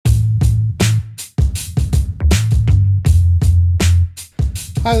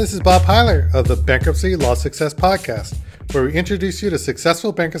Hi, this is Bob Heiler of the Bankruptcy Law Success Podcast, where we introduce you to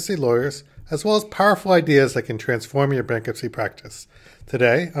successful bankruptcy lawyers as well as powerful ideas that can transform your bankruptcy practice.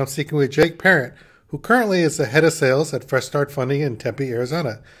 Today, I'm speaking with Jake Parent, who currently is the head of sales at Fresh Start Funding in Tempe,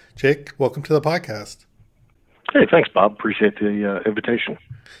 Arizona. Jake, welcome to the podcast. Hey, thanks, Bob. Appreciate the invitation.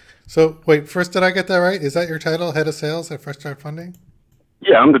 So, wait, first, did I get that right? Is that your title, head of sales at Fresh Start Funding?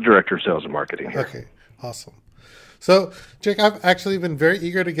 Yeah, I'm the director of sales and marketing here. Okay, awesome. So, Jake, I've actually been very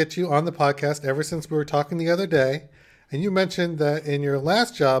eager to get you on the podcast ever since we were talking the other day. And you mentioned that in your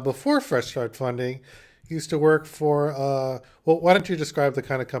last job before Fresh Start Funding, you used to work for, why don't you describe the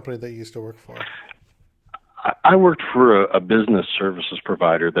kind of company that you used to work for? I worked for a business services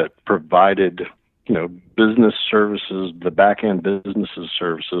provider that provided, business services, the back-end businesses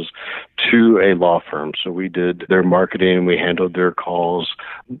services to a law firm. So we did their marketing, we handled their calls,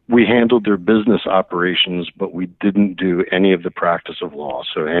 we handled their business operations, but we didn't do any of the practice of law.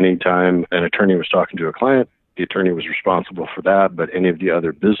 So anytime an attorney was talking to a client, the attorney was responsible for that, but any of the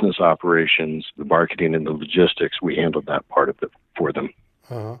other business operations, the marketing and the logistics, we handled that part of it for them.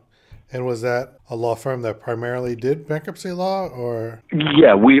 Uh-huh. And was that a law firm that primarily did bankruptcy law, or?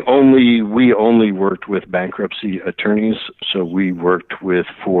 Yeah, we only worked with bankruptcy attorneys. So we worked with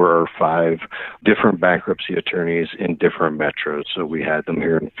 4 or 5 different bankruptcy attorneys in different metros. So we had them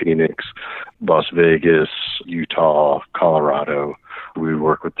here in Phoenix, Las Vegas, Utah, Colorado. We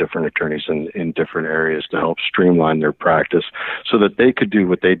work with different attorneys in different areas to help streamline their practice so that they could do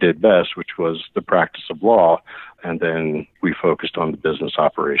what they did best, which was the practice of law. And then we focused on the business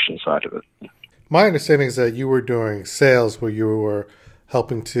operations side of it. My understanding is that you were doing sales where you were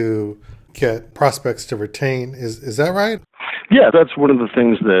helping to get prospects to retain. Is that right? Yeah, that's one of the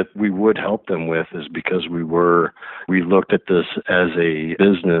things that we would help them with, is because we looked at this as a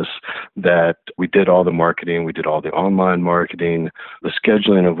business that we did all the marketing, we did all the online marketing, the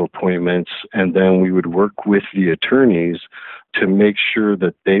scheduling of appointments, and then we would work with the attorneys to make sure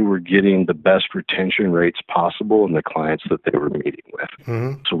that they were getting the best retention rates possible in the clients that they were meeting with.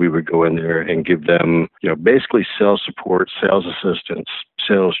 Mm-hmm. So we would go in there and give them, basically sales support, sales assistance,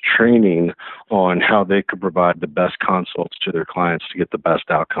 sales training on how they could provide the best consults to their clients to get the best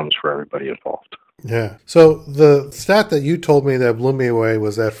outcomes for everybody involved. Yeah. So the stat that you told me that blew me away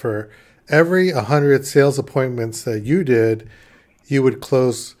was that for every 100 sales appointments that you did, you would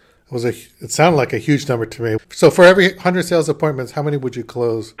close. It sounded like a huge number to me. So for every 100 sales appointments, how many would you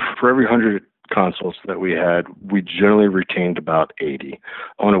close? For every 100 consults that we had, we generally retained about 80.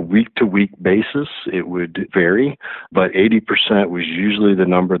 On a week-to-week basis, it would vary, but 80% was usually the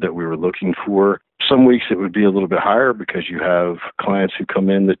number that we were looking for. Some weeks it would be a little bit higher because you have clients who come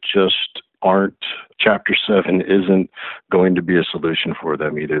in that just aren't, Chapter 7 isn't going to be a solution for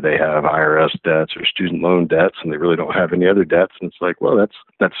them. Either they have IRS debts or student loan debts, and they really don't have any other debts. And it's like, well,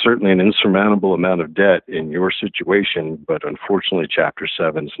 that's certainly an insurmountable amount of debt in your situation, but unfortunately, Chapter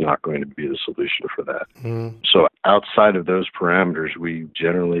 7 is not going to be the solution for that. Mm. So outside of those parameters, we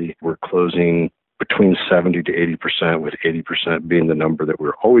generally were closing between 70 to 80%, with 80% being the number that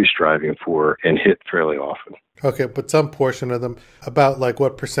we're always striving for and hit fairly often. Okay, but some portion of them, about like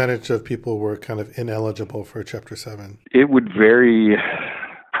what percentage of people were kind of ineligible for Chapter 7? It would vary,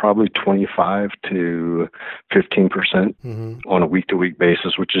 probably 25 to 15% on a week-to-week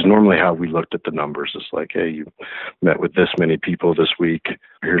basis, which is normally how we looked at the numbers. It's like, hey, you met with this many people this week,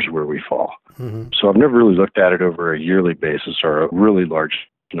 here's where we fall. Mm-hmm. So I've never really looked at it over a yearly basis or a really large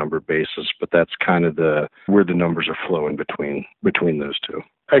number basis, but that's kind of where the numbers are flowing between those two.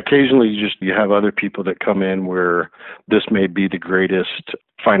 Occasionally, you have other people that come in where this may be the greatest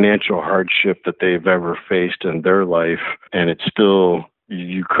financial hardship that they've ever faced in their life, and it's still,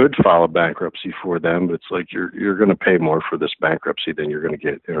 you could file a bankruptcy for them, but it's like you're going to pay more for this bankruptcy than you're going to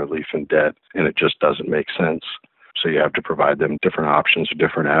get in relief in debt, and it just doesn't make sense. So you have to provide them different options or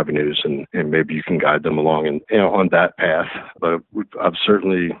different avenues, and maybe you can guide them along and on that path. But I've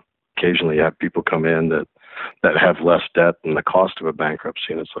certainly occasionally had people come in that have less debt than the cost of a bankruptcy,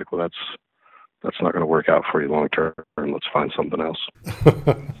 and it's like, well, that's not going to work out for you long term. Let's find something else.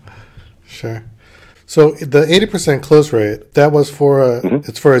 Sure. So the 80% close rate, that was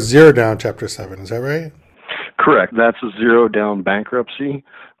it's for a zero down Chapter 7. Is that right? Correct. That's a zero down bankruptcy.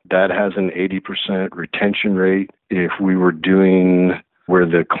 That has an 80% retention rate. If we were doing where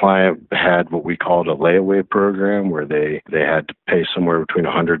the client had what we called a layaway program, where they had to pay somewhere between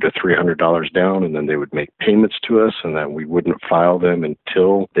 $100 to $300 down, and then they would make payments to us, and then we wouldn't file them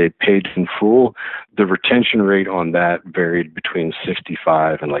until they paid in full. The retention rate on that varied between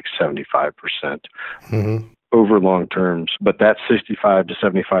 65 and like 75% over long terms. But that 65 to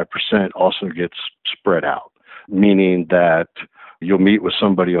 75% also gets spread out, meaning that You'll meet with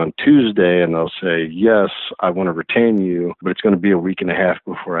somebody on Tuesday and they'll say, yes, I want to retain you, but it's going to be a week and a half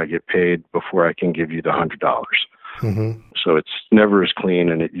before I get paid, before I can give you the $100. So it's never as clean,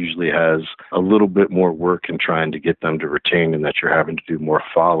 and it usually has a little bit more work in trying to get them to retain, and that you're having to do more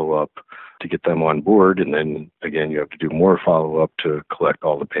follow-up to get them on board. And then again, you have to do more follow-up to collect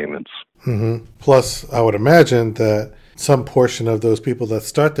all the payments. Plus, I would imagine that some portion of those people that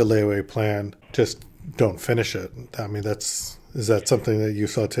start the layaway plan just don't finish it. I mean, is that something that you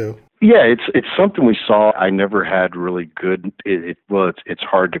saw too? Yeah, it's something we saw. I never had really good. It's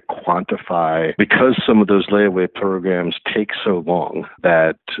hard to quantify because some of those layaway programs take so long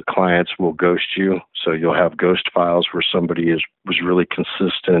that clients will ghost you. So you'll have ghost files where somebody was really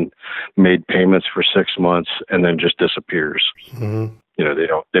consistent, made payments for 6 months, and then just disappears.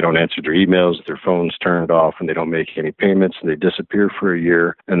 They don't answer their emails, their phone's turned off, and they don't make any payments, and they disappear for a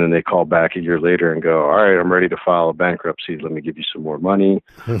year, and then they call back a year later and go, all right, I'm ready to file a bankruptcy. Let me give you some more money.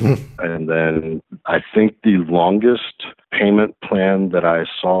 And then I think the longest payment plan that I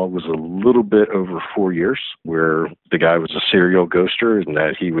saw was a little bit over 4 years, where the guy was a serial ghoster and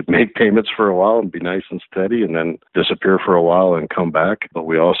that he would make payments for a while and be nice and steady and then disappear for a while and come back. But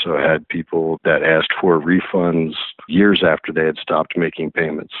we also had people that asked for refunds years after they had stopped making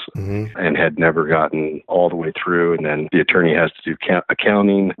payments and had never gotten all the way through. And then the attorney has to do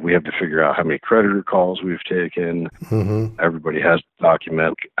accounting. We have to figure out how many creditor calls we've taken. Everybody has to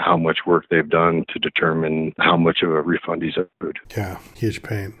document how much work they've done to determine how much of a refund he's owed. Yeah, huge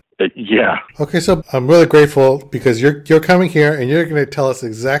pain. Yeah. Okay, so I'm really grateful because you're coming here and you're going to tell us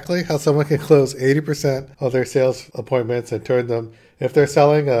exactly how someone can close 80% of their sales appointments and turn them, if they're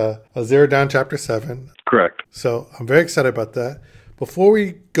selling a zero down Chapter 7. Correct. So I'm very excited about that. Before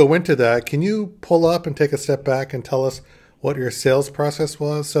we go into that, can you pull up and take a step back and tell us what your sales process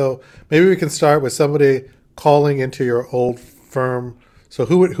was? So maybe we can start with somebody calling into your old firm. So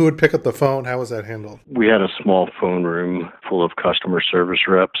who would pick up the phone? How was that handled? We had a small phone room full of customer service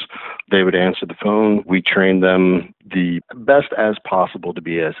reps. They would answer the phone. We trained them the best as possible to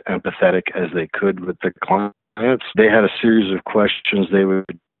be as empathetic as they could with the clients. They had a series of questions they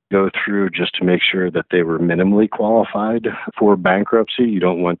would go through just to make sure that they were minimally qualified for bankruptcy. You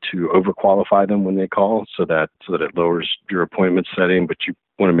don't want to overqualify them when they call so that it lowers your appointment setting, but you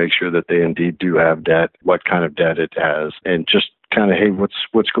want to make sure that they indeed do have debt, what kind of debt it has, and just kind of, hey,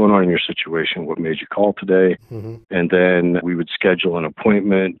 what's going on in your situation? What made you call today? And then we would schedule an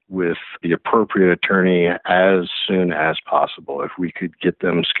appointment with the appropriate attorney as soon as possible. If we could get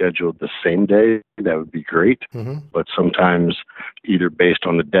them scheduled the same day, that would be great. But sometimes, either based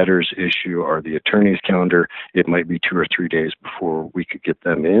on the debtor's issue or the attorney's calendar, it might be 2 or 3 days before we could get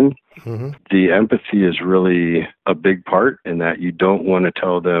them in. The empathy is really a big part in that you don't want to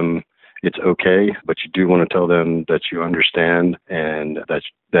tell them it's okay, but you do want to tell them that you understand and that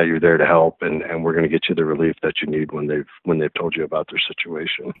you're there to help, and we're going to get you the relief that you need when they've told you about their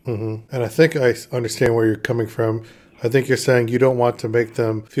situation. And I think I understand where you're coming from. I think you're saying you don't want to make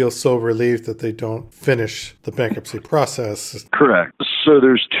them feel so relieved that they don't finish the bankruptcy process. Correct. So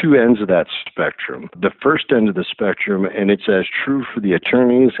there's two ends of that spectrum. The first end of the spectrum, and it's as true for the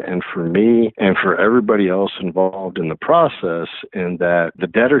attorneys and for me and for everybody else involved in the process, in that the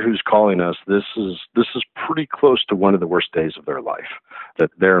debtor who's calling us, this is pretty close to one of the worst days of their life. That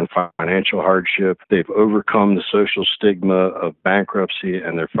they're in financial hardship, they've overcome the social stigma of bankruptcy,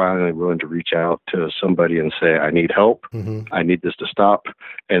 and they're finally willing to reach out to somebody and say, I need help, I need this to stop,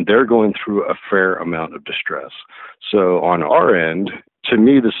 and they're going through a fair amount of distress. So on our end, to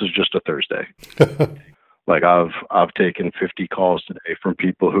me, this is just a Thursday. Like I've taken 50 calls today from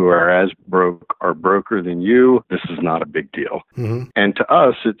people who are as broker than you. This is not a big deal. And to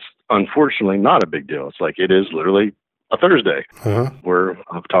us, it's unfortunately not a big deal. It's like it is literally a Thursday where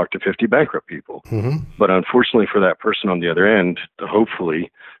I've talked to 50 bankrupt people. But unfortunately for that person on the other end,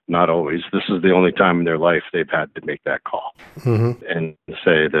 hopefully, not always, this is the only time in their life they've had to make that call and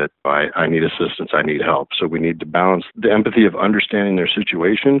say that I need assistance, I need help. So we need to balance the empathy of understanding their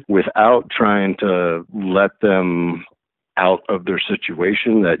situation without trying to let them out of their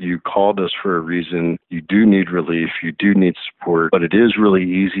situation, that you called us for a reason. You do need relief. You do need support. But it is really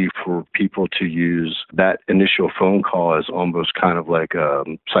easy for people to use that initial phone call as almost kind of like a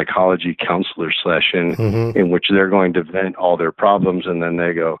psychology counselor session in which they're going to vent all their problems. And then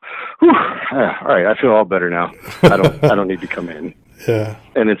they go, whew, all right, I feel all better now. I don't need to come in. Yeah.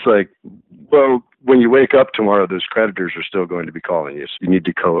 And it's like, well, when you wake up tomorrow, those creditors are still going to be calling you. So you need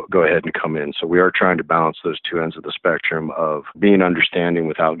to go ahead and come in. So we are trying to balance those two ends of the spectrum of being understanding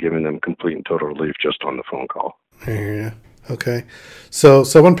without giving them complete and total relief just on the phone call. Yeah. Okay. So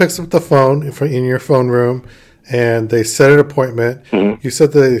someone picks up the phone in your phone room and they set an appointment. Mm-hmm. You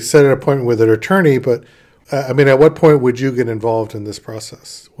said they set an appointment with an attorney, but I mean, at what point would you get involved in this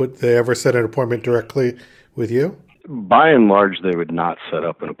process? Would they ever set an appointment directly with you? By and large, they would not set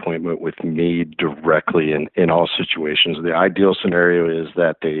up an appointment with me directly in all situations. The ideal scenario is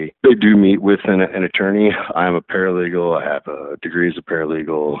that they do meet with an attorney. I'm a paralegal. I have a degree as a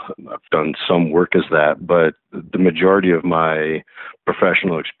paralegal. I've done some work as that, but the majority of my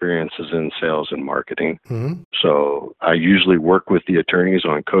professional experience is in sales and marketing. Mm-hmm. So I usually work with the attorneys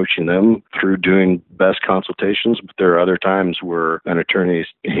on coaching them through doing best consultations, but there are other times where an attorney,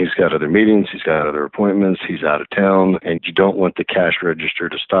 he's got other meetings, he's got other appointments, he's out of town, and you don't want the cash register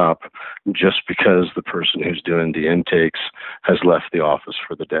to stop just because the person who's doing the intakes has left the office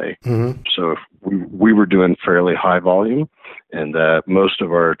for the day. Mm-hmm. So if we were doing fairly high volume, and that most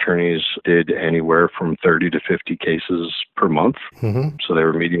of our attorneys did anywhere from 30 to 50 cases per month. Mm-hmm. So they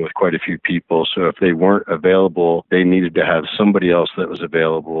were meeting with quite a few people. So if they weren't available, they needed to have somebody else that was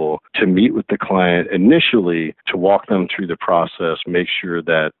available to meet with the client initially, to walk them through the process, make sure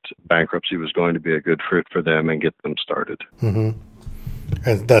that bankruptcy was going to be a good fit for them, and get them started. Mm-hmm.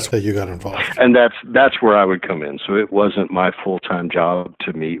 And that's where you got involved. And that's where I would come in. So it wasn't my full-time job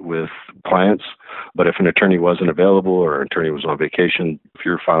to meet with clients, but if an attorney wasn't available or an attorney was on vacation, if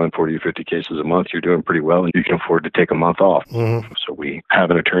you're filing 40 or 50 cases a month, you're doing pretty well and you can afford to take a month off. Mm-hmm. So we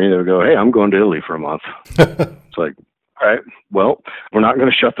have an attorney that would go, hey, I'm going to Italy for a month. It's like, all right, well, we're not going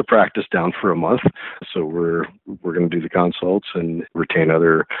to shut the practice down for a month. So we're going to do the consults and retain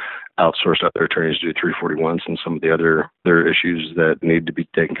outsource other attorneys to do 341s and some of the other issues that need to be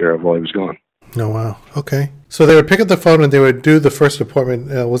taken care of while he was gone. Oh, wow. Okay. So they would pick up the phone and they would do the first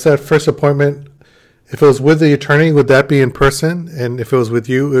appointment. Was that first appointment, if it was with the attorney, would that be in person? And if it was with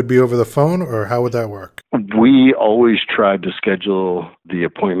you, it would be over the phone, or how would that work? We always tried to schedule the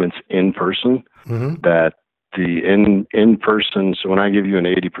appointments in person. Mm-hmm. That the in person, so when I give you an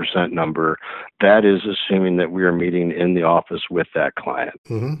 80% number, that is assuming that we are meeting in the office with that client.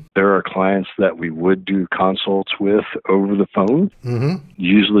 Mm-hmm. There are clients that we would do consults with over the phone. Mm-hmm.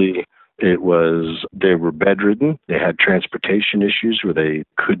 Usually they were bedridden, they had transportation issues where they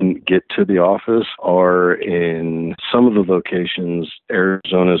couldn't get to the office, or in some of the locations,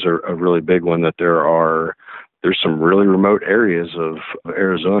 Arizona's a really big one, that there's some really remote areas of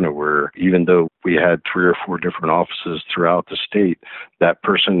Arizona where even though we had 3 or 4 different offices throughout the state, that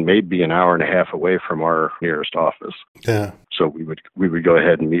person may be an hour and a half away from our nearest office. Yeah. So we would go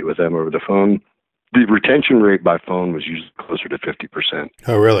ahead and meet with them over the phone. The retention rate by phone was usually closer to 50%.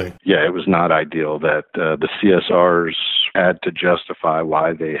 Oh, really? Yeah, it was not ideal that the CSRs had to justify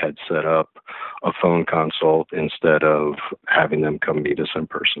why they had set up a phone consult instead of having them come meet us in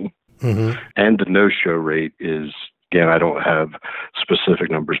person. Mm-hmm. And the no-show rate is, again, I don't have specific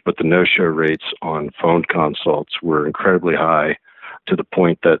numbers, but the no-show rates on phone consults were incredibly high, to the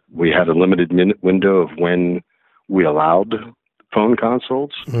point that we had a limited window of when we allowed phone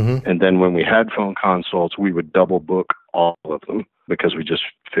consults. Mm-hmm. And then when we had phone consults, we would double book all of them because we just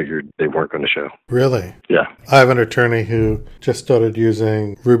figured they weren't going to show. Really? Yeah. I have an attorney who just started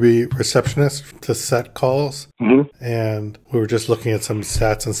using Ruby Receptionist to set calls. Mm-hmm. And we were just looking at some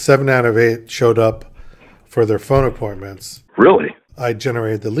stats, and 7 out of 8 showed up for their phone appointments. Really? I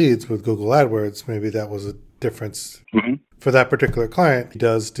generated the leads with Google AdWords. Maybe that was a difference. Mm-hmm. For that particular client, he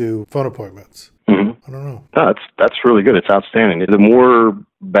does do phone appointments. Mm-hmm. I don't know. No, that's really good. It's outstanding. The more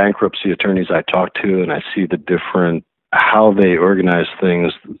bankruptcy attorneys I talk to and I see the different, how they organize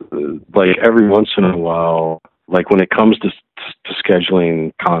things, like every once in a while, like when it comes to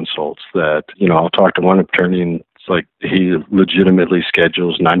scheduling consults, that, I'll talk to one attorney and it's like he legitimately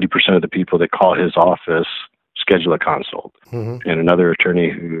schedules 90% of the people that call his office schedule a consult. Mm-hmm. And another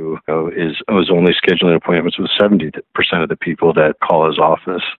attorney who is only scheduling appointments with 70% of the people that call his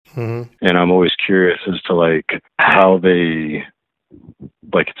office. Mm-hmm. And I'm always curious as to how they,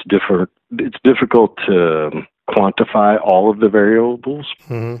 it's difficult to quantify all of the variables,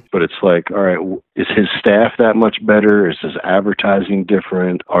 mm-hmm. but it's like, all right, is his staff that much better? Is his advertising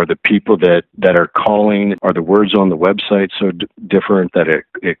different? Are the people that are calling, are the words on the website so different that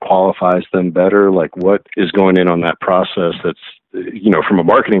it qualifies them better? Like, what is going in on that process that's, from a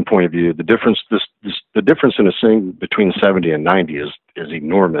marketing point of view, the difference in a thing between 70 and 90 is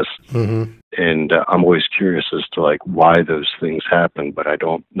enormous. Mm-hmm. And I'm always curious as to why those things happen, but I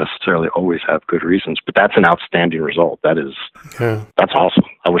don't necessarily always have good reasons. But that's an outstanding result. That's awesome.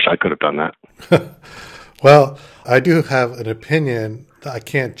 I wish I could have done that. Well, I do have an opinion. I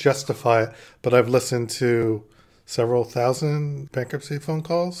can't justify it, but I've listened to several thousand bankruptcy phone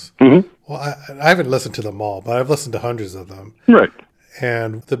calls. Mm-hmm. Well, I haven't listened to them all, but I've listened to hundreds of them. Right.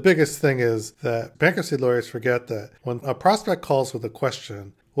 And the biggest thing is that bankruptcy lawyers forget that when a prospect calls with a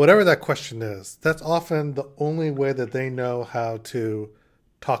question, whatever that question is, that's often the only way that they know how to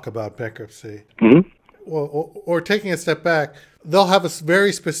talk about bankruptcy. Mm-hmm. Or taking a step back, they'll have a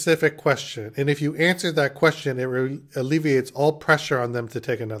very specific question. And if you answer that question, it alleviates all pressure on them to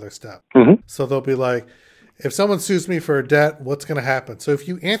take another step. Mm-hmm. So they'll be like, if someone sues me for a debt, what's going to happen? So if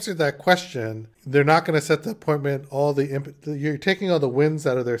you answer that question, they're not going to set the appointment, you're taking all the wins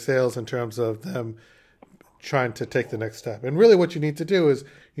out of their sails in terms of them trying to take the next step. And really what you need to do is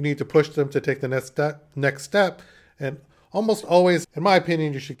you need to push them to take the next step. And almost always, in my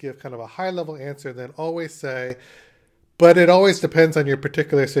opinion, you should give kind of a high-level answer, then always say, but it always depends on your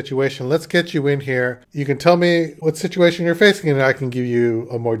particular situation. Let's get you in here. You can tell me what situation you're facing, and I can give you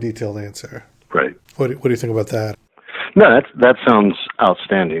a more detailed answer. Right. What do you think about that? No, that sounds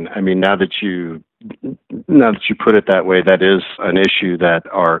outstanding. I mean, now that you put it that way, that is an issue that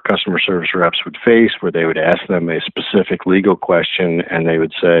our customer service reps would face, where they would ask them a specific legal question and they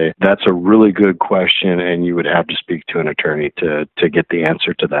would say, that's a really good question, and you would have to speak to an attorney to get the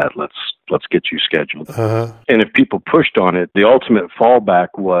answer to that. Let's get you scheduled. Uh-huh. And if people pushed on it, the ultimate fallback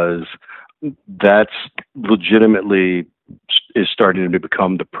was that's legitimately is starting to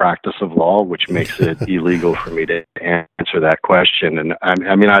become the practice of law, which makes it illegal for me to answer that question. And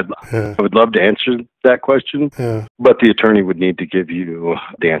I would love to answer that question, but the attorney would need to give you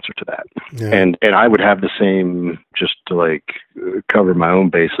the answer to that. Yeah. And I would have the same, just to cover my own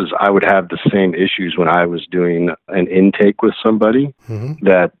bases, I would have the same issues when I was doing an intake with somebody,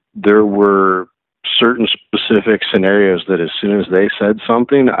 that there were certain specific scenarios that as soon as they said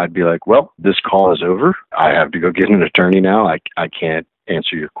something, I'd be like, well, this call is over. I have to go get an attorney now. I can't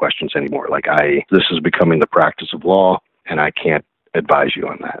answer your questions anymore. This is becoming the practice of law, and I can't advise you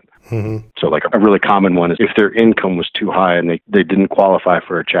on that. Mm-hmm. So a really common one is if their income was too high and they didn't qualify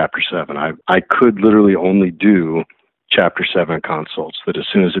for a Chapter 7, I could literally only do Chapter 7 consults. That as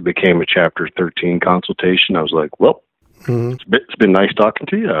soon as it became a Chapter 13 consultation, I was like, well, it's been nice talking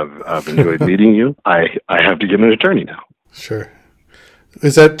to you. I've enjoyed meeting you. I have to get an attorney now. Sure.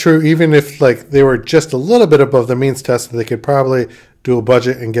 Is that true? Even if they were just a little bit above the means test, they could probably do a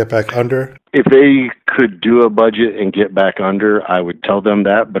budget and get back under? If they could do a budget and get back under, I would tell them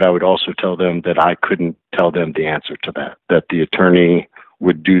that, but I would also tell them that I couldn't tell them the answer to that the attorney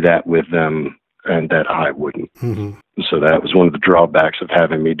would do that with them and that I wouldn't. Mm-hmm. So that was one of the drawbacks of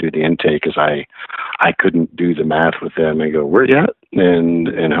having me do the intake, is I couldn't do the math with them and go, where you at?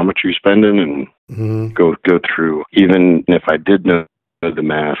 And how much are you spending? And go through. Even if I did know the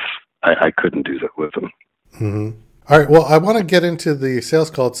math, I couldn't do that with them. Mm-hmm. All right. Well, I want to get into the sales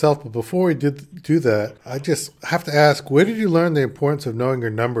call itself, but before we do that, I just have to ask, where did you learn the importance of knowing your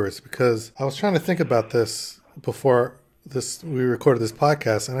numbers? Because I was trying to think about this before we recorded this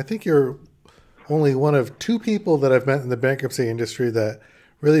podcast, and I think you're only one of two people that I've met in the bankruptcy industry that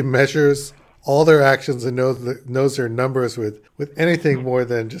really measures all their actions and knows their numbers with anything more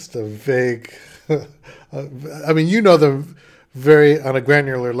than just a vague. I mean, you know them very on a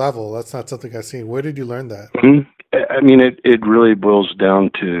granular level. That's not something I've seen. Where did you learn that? Mm-hmm. I mean, it really boils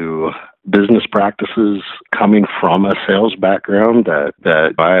down to business practices coming from a sales background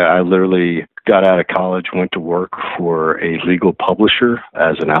that I literally got out of college, went to work for a legal publisher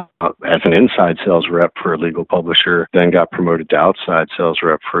as an inside sales rep for a legal publisher, then got promoted to outside sales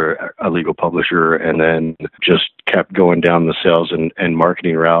rep for a legal publisher, and then just kept going down the sales and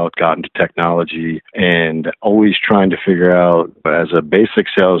marketing route, got into technology, and always trying to figure out, as a basic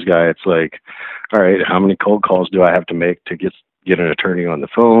sales guy, it's like, all right, how many cold calls do I have to make to get an attorney on the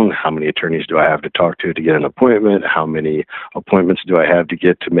phone? How many attorneys do I have to talk to get an appointment? How many appointments do I have to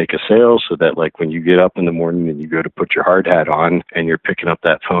get to make a sale, so that when you get up in the morning and you go to put your hard hat on and you're picking up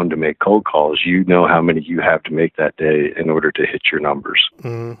that phone to make cold calls, you know how many you have to make that day in order to hit your numbers.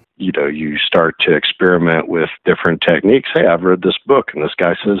 Mm-hmm. You start to experiment with different techniques. Hey, I've read this book and this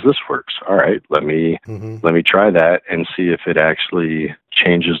guy says this works. All right, let me try that and see if it actually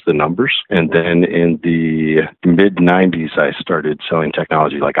changes the numbers. And then in the mid 90s, I started selling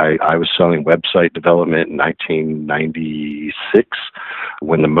technology. I was selling website development in 1996,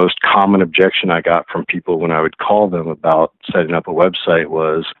 when the most common objection I got from people when I would call them about setting up a website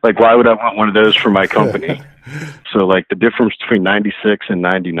was why would I want one of those for my company? So the difference between 96 and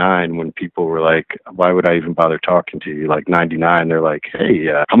 99, when people were like, why would I even bother talking to you? 99, they're like, hey,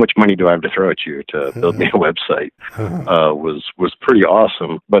 how much money do I have to throw at you to build me a website? Was pretty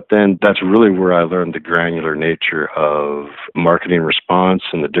awesome. But then that's really where I learned the granular nature of marketing response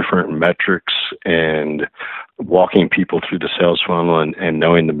and the different metrics, and walking people through the sales funnel and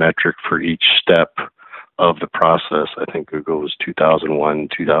knowing the metric for each step of the process. I think Google was 2001,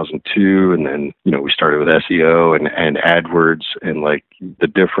 2002. And then, we started with SEO and AdWords, and like the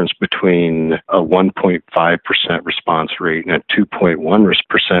difference between a 1.5% response rate and a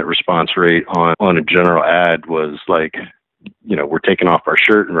 2.1% response rate on a general ad was like, we're taking off our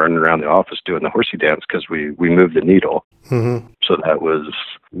shirt and running around the office doing the horsey dance because we moved the needle. Mm-hmm. So that was,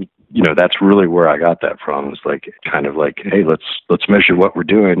 that's really where I got that from. It's like kind of like, hey, let's measure what we're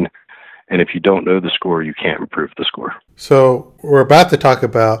doing. And if you don't know the score, you can't improve the score. So we're about to talk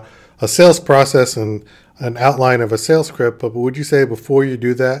about a sales process and an outline of a sales script. But would you say before you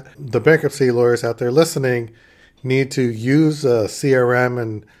do that, the bankruptcy lawyers out there listening need to use a CRM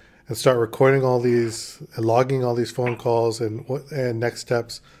and start recording all these, logging all these phone calls and next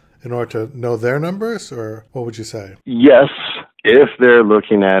steps in order to know their numbers, or what would you say? Yes, if they're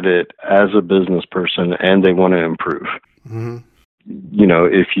looking at it as a business person and they want to improve. Mm-hmm.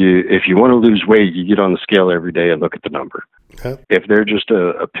 If you want to lose weight, you get on the scale every day and look at the number. Okay. If they're just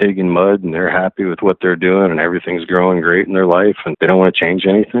a pig in mud and they're happy with what they're doing and everything's growing great in their life and they don't want to change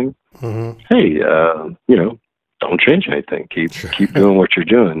anything, mm-hmm. hey, don't change anything. Keep doing what you're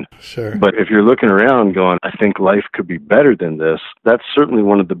doing. Sure. But if you're looking around going, I think life could be better than this, that's certainly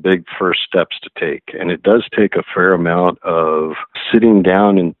one of the big first steps to take. And it does take a fair amount of sitting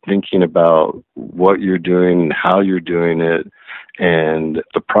down and thinking about what you're doing and how you're doing it. And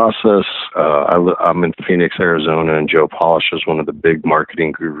the process, I'm in Phoenix, Arizona, and Joe Polish is one of the big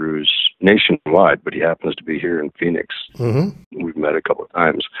marketing gurus nationwide, but he happens to be here in Phoenix. Mm-hmm. We've met a couple of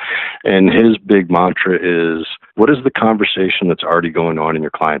times. And his big mantra is, what is the conversation that's already going on in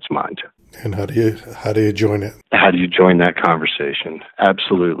your client's mind? And how do you join it? How do you join that conversation?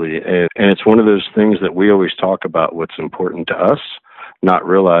 Absolutely. And it's one of those things that we always talk about what's important to us, not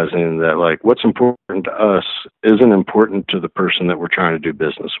realizing that like what's important to us isn't important to the person that we're trying to do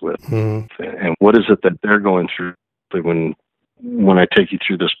business with. Mm-hmm. And what is it that they're going through when I take you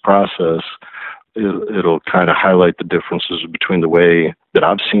through this process, it'll kind of highlight the differences between the way that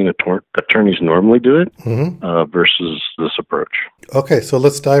I've seen attorneys normally do it mm-hmm. Versus this approach. Okay, so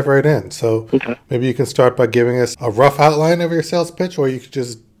let's dive right in. So maybe you can start by giving us a rough outline of your sales pitch, or you could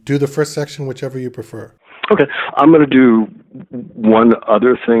just do the first section, whichever you prefer. Okay, I'm going to do one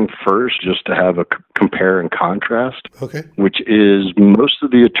other thing first, just to have a compare and contrast. Okay. Which is most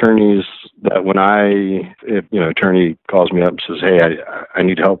of the attorneys that if attorney calls me up and says, hey, I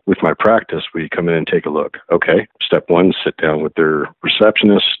need help with my practice, will you come in and take a look? Okay. Step one, sit down with their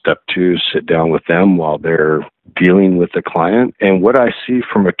receptionist. Step two, sit down with them while they're dealing with the client. And what I see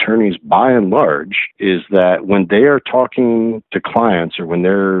from attorneys by and large is that when they are talking to clients or when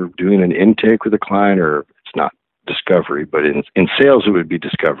they're doing an intake with a client, or it's not discovery, but in sales it would be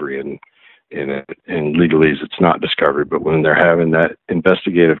discovery, and in legalese it's not discovery, but when they're having that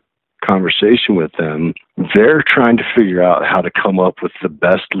investigative conversation with them, they're trying to figure out how to come up with the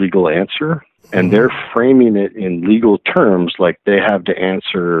best legal answer. And they're framing it in legal terms like they have to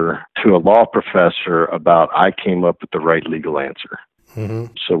answer to a law professor about, I came up with the right legal answer.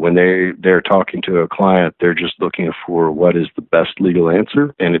 Mm-hmm. So when they're talking to a client, they're just looking for what is the best legal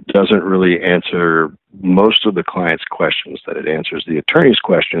answer. And it doesn't really answer most of the client's questions, that it answers the attorney's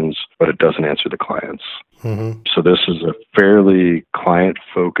questions, but it doesn't answer the client's. Mm-hmm. So this is a fairly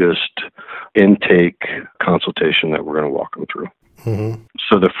client-focused intake consultation that we're going to walk them through. Mm-hmm.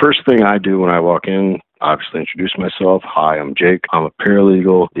 So the first thing I do when I walk in, obviously introduce myself. Hi, I'm Jake. I'm a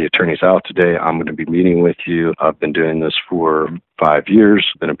paralegal. The attorney's out today. I'm going to be meeting with you. I've been doing this for 5 years.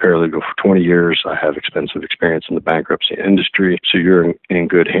 Been a paralegal for 20 years. I have extensive experience in the bankruptcy industry. So you're in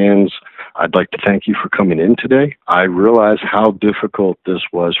good hands. I'd like to thank you for coming in today. I realize how difficult this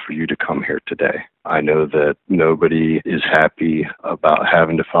was for you to come here today. I know that nobody is happy about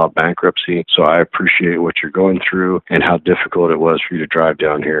having to file bankruptcy, so I appreciate what you're going through and how difficult it was for you to drive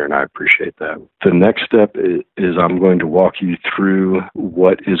down here, and I appreciate that. The next step is I'm going to walk you through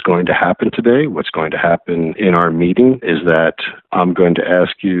what is going to happen today. What's going to happen in our meeting is that I'm going to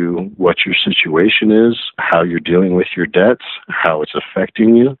ask you what your situation is, how you're dealing with your debts, how it's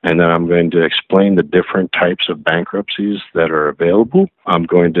affecting you, and then I'm going to explain the different types of bankruptcies that are available. I'm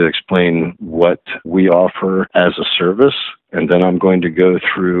going to explain what we offer as a service, and then I'm going to go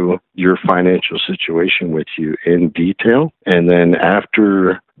through your financial situation with you in detail. And then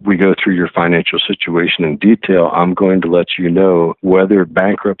after we go through your financial situation in detail, I'm going to let you know whether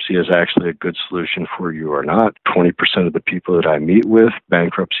bankruptcy is actually a good solution for you or not. 20% of the people that I meet with,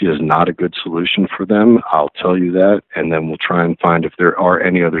 bankruptcy is not a good solution for them. I'll tell you that, and then we'll try and find if there are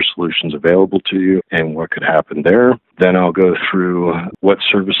any other solutions available to you and what could happen there. Then I'll go through what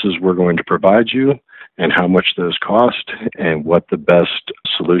services we're going to provide you. and how much those cost and what the best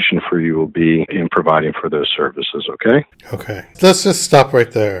solution for you will be in providing for those services, okay? Okay. Let's just stop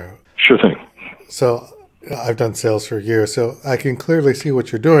right there. Sure thing. So I've done sales for years, so I can clearly see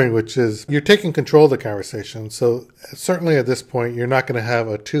what you're doing, which is you're taking control of the conversation. So certainly at this point, you're not going to have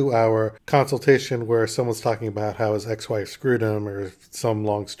a 2-hour consultation where someone's talking about how his ex-wife screwed him or some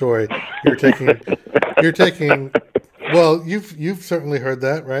long story. You're taking, well, you've certainly heard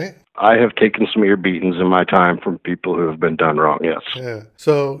that, right? I have taken some ear beatings in my time from people who have been done wrong, yes. Yeah.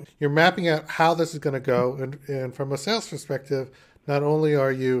 So you're mapping out how this is going to go. And from a sales perspective, not only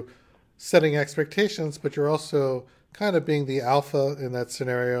are you setting expectations, but you're also kind of being the alpha in that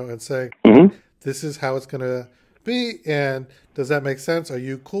scenario and saying, this is how it's going to be. And does that make sense? Are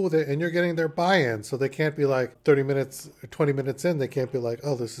you cool with it? And you're getting their buy-in. So they can't be like 30 minutes, or 20 minutes in. They can't be like,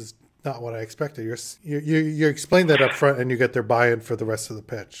 oh, this is not what I expected. You explain that up front and you get their buy-in for the rest of the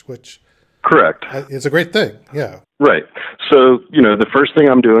pitch, which correct. It's a great thing. Yeah. Right. So, the first thing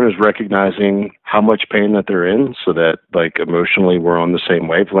I'm doing is recognizing how much pain that they're in so that, like, emotionally we're on the same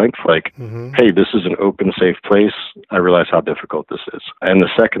wavelength. Like, hey, this is an open, safe place. I realize how difficult this is. And the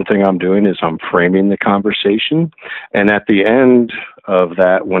second thing I'm doing is I'm framing the conversation. And at the end of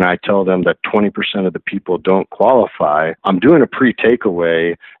that, when I tell them that 20% of the people don't qualify, I'm doing a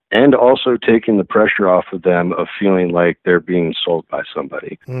pre-takeaway and also taking the pressure off of them of feeling like they're being sold by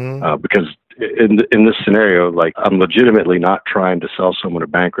somebody. Because in this scenario, like, I'm legitimately not trying to sell someone a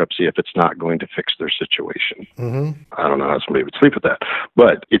bankruptcy if it's not going to fix their situation. I don't know how somebody would sleep with that.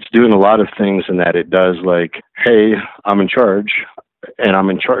 But it's doing a lot of things in that it does, like, hey, I'm in charge. And I'm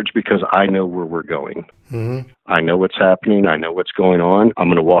in charge because I know where we're going. I know what's happening. I know what's going on. I'm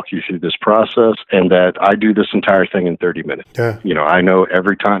going to walk you through this process, and that I do this entire thing in 30 minutes. Yeah. I know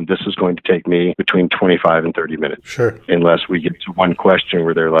every time this is going to take me between 25 and 30 minutes. Sure. Unless we get to one question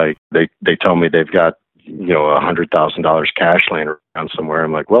where they're like, they tell me they've got, $100,000 cash laying around somewhere.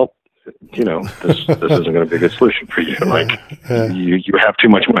 I'm like, well, this isn't going to be a good solution for you. Like, you have too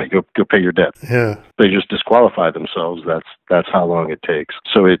much money. Go pay your debt. Yeah. They just disqualify themselves. That's how long it takes.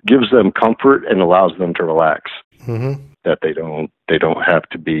 So it gives them comfort and allows them to relax. That they don't have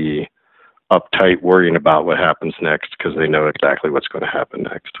to be uptight worrying about what happens next because they know exactly what's going to happen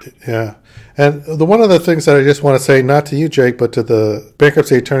next. Yeah. And one of the things that I just want to say, not to you, Jake, but to the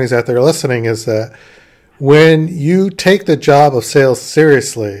bankruptcy attorneys out there listening, is that when you take the job of sales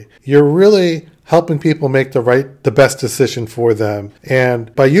seriously, you're really helping people make the best decision for them.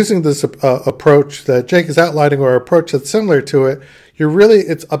 And by using this approach that Jake is outlining, or approach that's similar to it,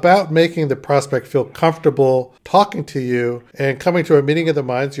 it's about making the prospect feel comfortable talking to you and coming to a meeting of the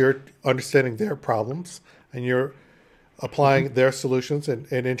minds. You're understanding their problems and you're applying their solutions and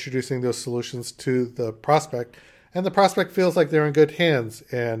introducing those solutions to the prospect. And the prospect feels like they're in good hands.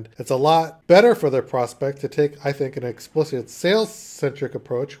 And it's a lot better for their prospect to take, I think, an explicit sales-centric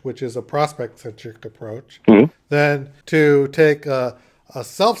approach, which is a prospect-centric approach, than to take a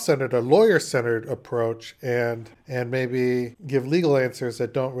self-centered, a lawyer-centered approach and maybe give legal answers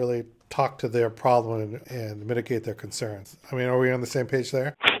that don't really talk to their problem and mitigate their concerns. I mean, are we on the same page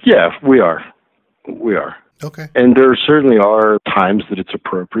there? Yeah, we are. We are. Okay. And there certainly are times that it's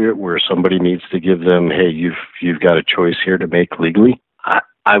appropriate where somebody needs to give them, hey, you've got a choice here to make legally.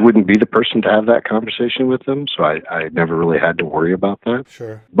 I wouldn't be the person to have that conversation with them, so I never really had to worry about that.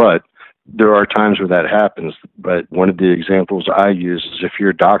 Sure. But there are times where that happens. But one of the examples I use is if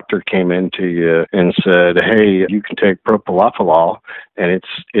your doctor came into you and said, hey, you can take propofol and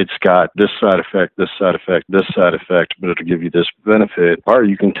it's got this side effect, this side effect, this side effect, but it'll give you this benefit. Or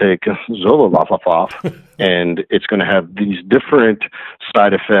you can take zololoflof and it's going to have these different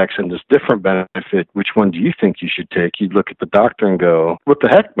side effects and this different benefit. Which one do you think you should take? You'd look at the doctor and go, what the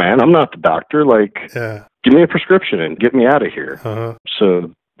heck, man? I'm not the doctor. Like, give me a prescription and get me out of here.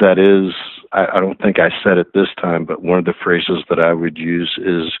 So that is, I don't think I said it this time, but one of the phrases that I would use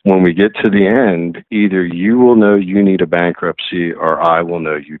is when we get to the end, either you will know you need a bankruptcy or I will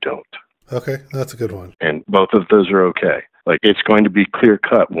know you don't. Okay, that's a good one. And both of those are okay. Like, it's going to be clear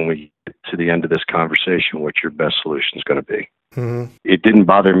cut when we get to the end of this conversation what your best solution is going to be. It didn't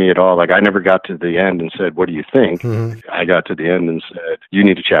bother me at all. Like, I never got to the end and said, what do you think? I got to the end and said, you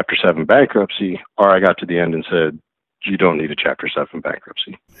need a Chapter 7 bankruptcy, or I got to the end and said, you don't need a Chapter 7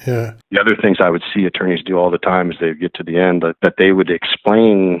 bankruptcy. Yeah. The other things I would see attorneys do all the time is they get to the end that they would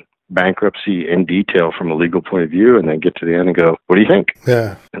explain bankruptcy in detail from a legal point of view and then get to the end and go, what do you think?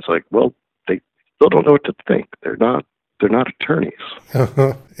 Yeah. It's like, well, they still don't know what to think. They're not attorneys.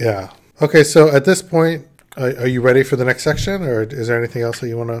 Yeah. Okay, so at this point, are you ready for the next section, or is there anything else that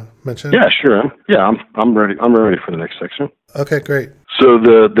you want to mention? Yeah, sure. Yeah, I'm ready. I'm ready for the next section. Okay, great. So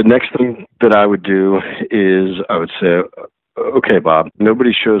the next thing that I would do is I would say, okay, Bob,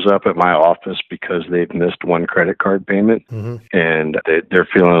 nobody shows up at my office because they've missed one credit card payment and they're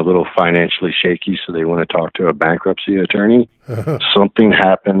feeling a little financially shaky, so they want to talk to a bankruptcy attorney. Something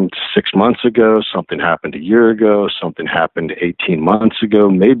happened 6 months ago, something happened a year ago, something happened 18 months ago,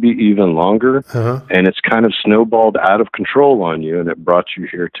 maybe even longer, and it's kind of snowballed out of control on you, and it brought you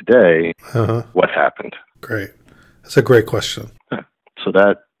here today. What happened? Great. That's a great question. So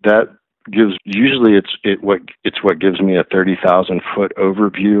that gives, usually it's what gives me a 30,000-foot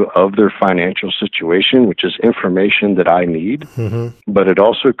overview of their financial situation, which is information that I need. But it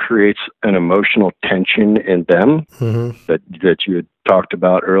also creates an emotional tension in them that you had talked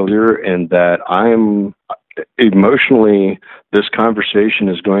about earlier, and that I'm emotionally, this conversation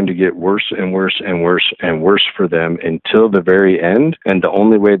is going to get worse and worse and worse and worse for them until the very end. And the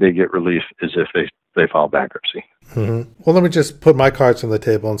only way they get relief is if they file bankruptcy. Well, let me just put my cards on the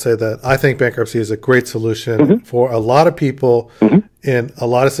table and say that I think bankruptcy is a great solution for a lot of people in a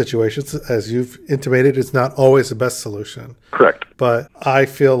lot of situations. As you've intimated, it's not always the best solution. Correct. But I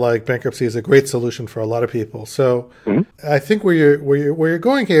feel like bankruptcy is a great solution for a lot of people. So I think where you're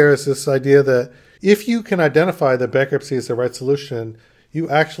going here is this idea that if you can identify that bankruptcy is the right solution, you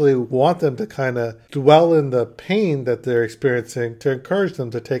actually want them to kind of dwell in the pain that they're experiencing to encourage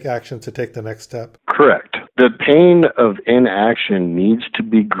them to take action, to take the next step. Correct. The pain of inaction needs to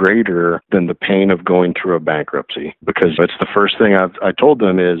be greater than the pain of going through a bankruptcy, because that's the first thing I told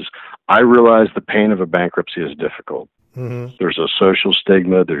them is, I realize the pain of a bankruptcy is difficult. There's a social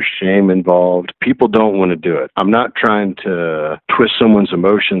stigma, there's shame involved. People don't want to do it. I'm not trying to twist someone's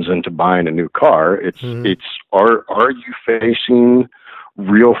emotions into buying a new car. It's are you facing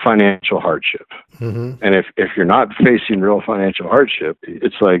real financial hardship? And if you're not facing real financial hardship,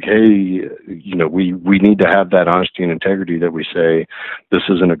 it's like, hey, we need to have that honesty and integrity that we say, this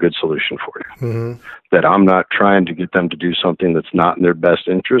isn't a good solution for you. That I'm not trying to get them to do something that's not in their best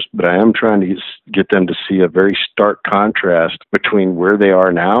interest, but I am trying to get them to see a very stark contrast between where they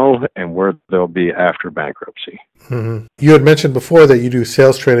are now and where they'll be after bankruptcy. You had mentioned before that you do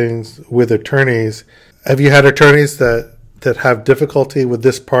sales trainings with attorneys. Have you had attorneys that have difficulty with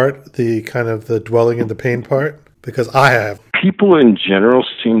this part, the kind of the dwelling in the pain part? Because I have. People in general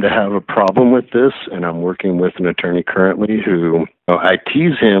seem to have a problem with this, and I'm working with an attorney currently who, I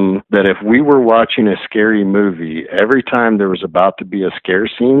tease him that if we were watching a scary movie, every time there was about to be a scare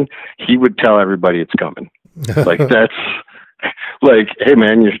scene, he would tell everybody it's coming. Like that's... Like, hey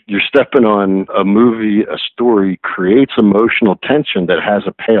man, you're stepping on a movie, a story creates emotional tension that has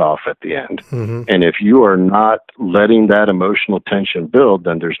a payoff at the end. And if you are not letting that emotional tension build,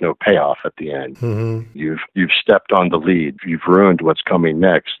 then there's no payoff at the end. You've stepped on the lead. You've ruined what's coming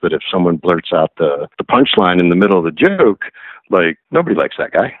next. That if someone blurts out the punchline in the middle of the joke, like, nobody likes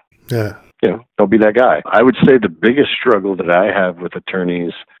that guy. Don't be that guy. I would say the biggest struggle that I have with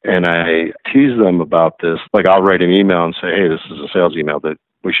attorneys, and I tease them about this, like I'll write an email and say, hey, this is a sales email that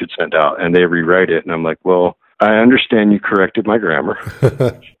we should send out. And they rewrite it. And I'm like, well, I understand you corrected my grammar,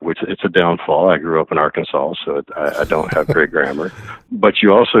 which it's a downfall. I grew up in Arkansas, so I don't have great grammar. But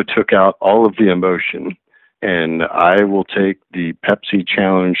you also took out all of the emotion. And I will take the Pepsi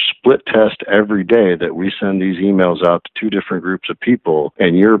Challenge split test every day that we send these emails out to two different groups of people.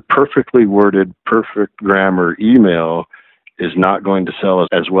 And your perfectly worded, perfect grammar email is not going to sell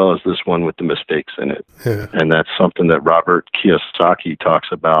as well as this one with the mistakes in it. And that's something that Robert Kiyosaki talks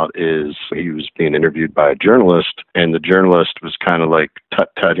about. Is he was being interviewed by a journalist, and the journalist was kind of like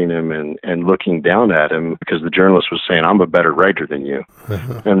tut-tutting him and looking down at him because the journalist was saying, I'm a better writer than you.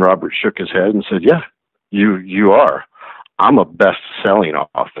 And Robert shook his head and said, yeah, you are. I'm a best-selling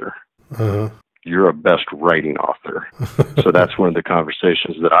author. You're a best writing author. So that's one of the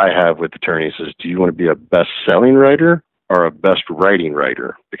conversations that I have with attorneys is, do you want to be a best-selling writer or a best writing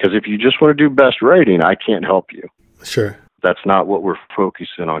writer? Because if you just want to do best writing, I can't help you. Sure. That's not what we're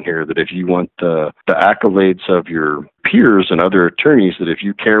focusing on here. That if you want the accolades of your peers and other attorneys, that if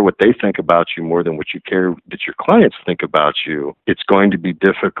you care what they think about you more than what you care that your clients think about you, it's going to be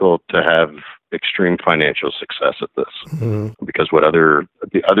difficult to have extreme financial success at this. Because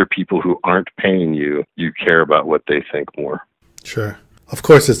the other people who aren't paying you, you care about what they think more. Sure. Of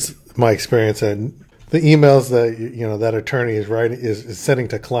course, it's my experience, and the emails that that attorney is writing is sending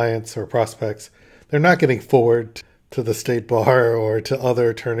to clients or prospects, they're not getting forward to the state bar or to other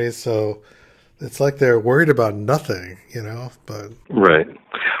attorneys. So it's like they're worried about nothing, but. Right.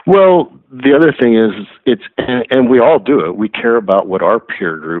 Well, the other thing is and we all do it. We care about what our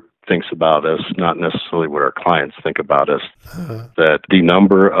peer group thinks about us, not necessarily what our clients think about us. That the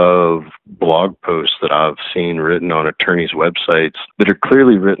number of blog posts that I've seen written on attorneys' websites that are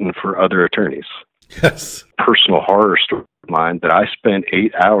clearly written for other attorneys. Yes. Personal horror story of mine that I spent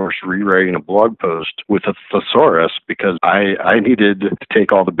 8 hours rewriting a blog post with a thesaurus because I needed to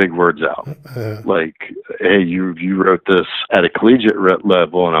take all the big words out. Like, hey, you wrote this at a collegiate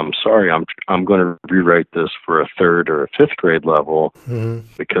level, and I'm sorry, I'm going to rewrite this for a third or a fifth grade level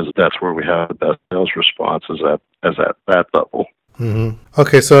because that's where we have the best sales responses at that level.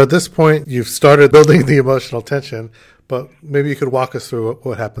 Okay, so at this point, you've started building the emotional tension, but maybe you could walk us through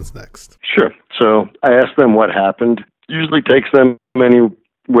what happens next. Sure. So I ask them what happened. Usually takes them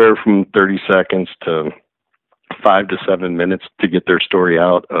anywhere from 30 seconds to 5 to 7 minutes to get their story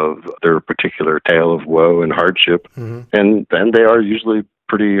out of their particular tale of woe and hardship. And then they are usually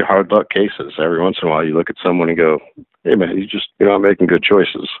pretty hard luck cases. Every once in a while you look at someone and go, hey man, you're not making good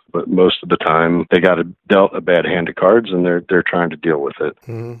choices. But most of the time they got dealt a bad hand of cards and they're trying to deal with it.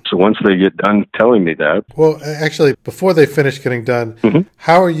 So once they get done telling me that. Well, actually, before they finish getting done,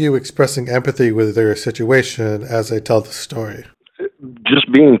 how are you expressing empathy with their situation as they tell the story?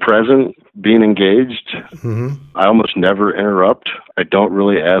 Just being present, being engaged. I almost never interrupt. I don't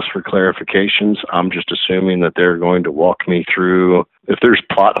really ask for clarifications. I'm just assuming that they're going to walk me through. If there's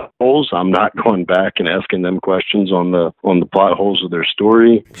plot holes, I'm not going back and asking them questions on the plot holes of their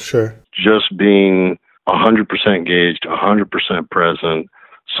story. Sure. Just being 100% engaged, 100% present.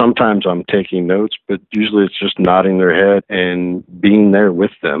 Sometimes I'm taking notes, but usually it's just nodding their head and being there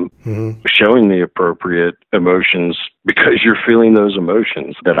with them, showing the appropriate emotions because you're feeling those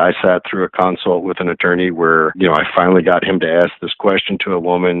emotions. That I sat through a consult with an attorney where, I finally got him to ask this question to a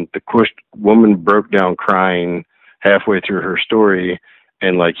woman. The woman broke down crying halfway through her story.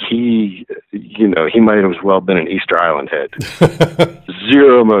 And he might have as well been an Easter Island head.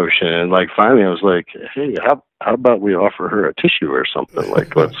 Zero emotion. And finally I was like, hey, how about we offer her a tissue or something?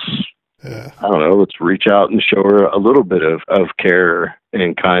 Let's reach out and show her a little bit of care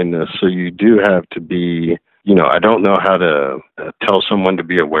and kindness. So you do have to be, I don't know how to tell someone to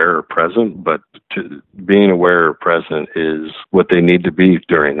be aware or present, but being aware or present is what they need to be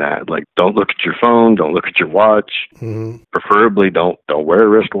during that. Don't look at your phone, don't look at your watch. Preferably don't wear a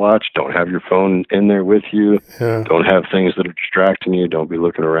wristwatch, don't have your phone in there with you. Don't have things that are distracting you, don't be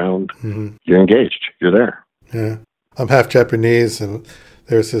looking around. You're engaged, you're there. Yeah. I'm half Japanese, and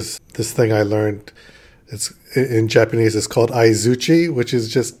there's this thing I learned. It's in Japanese. It's called aizuchi, which is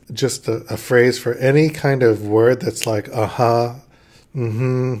just a phrase for any kind of word that's like so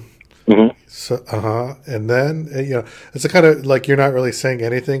and then it's a kind of you're not really saying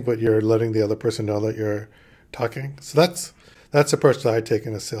anything, but you're letting the other person know that you're talking. So that's the approach that I take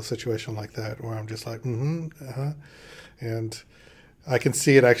in a sales situation like that, where I'm just like and I can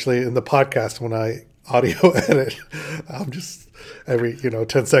see it actually in the podcast when I audio edit. I'm just every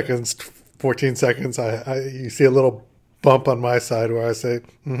 10 seconds. 14 seconds, you see a little bump on my side where I say,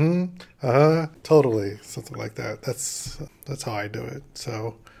 totally, something like that. That's how I do it.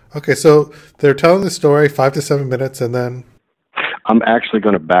 So, okay, so they're telling the story 5 to 7 minutes, and then I'm actually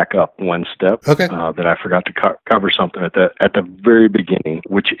going to back up one step. Okay. That I forgot to cover something at the very beginning,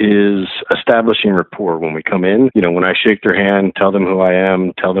 which is establishing rapport when we come in. When I shake their hand, tell them who I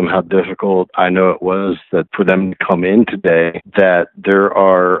am, tell them how difficult I know it was that for them to come in today, that there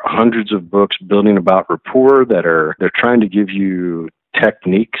are hundreds of books building about rapport they're trying to give you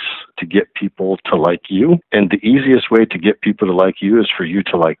techniques to get people to like you. And the easiest way to get people to like you is for you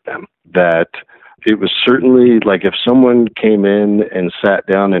to like them. That it was certainly if someone came in and sat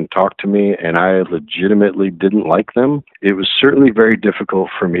down and talked to me and I legitimately didn't like them, it was certainly very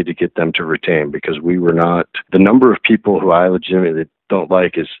difficult for me to get them to retain because we were not, the number of people who I legitimately don't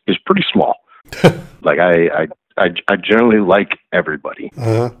like is pretty small. I generally like everybody,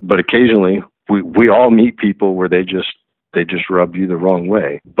 but occasionally we all meet people where they just rub you the wrong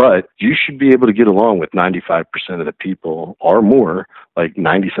way. But you should be able to get along with 95% of the people or more,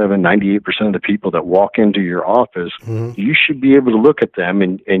 97, 98% of the people that walk into your office. You should be able to look at them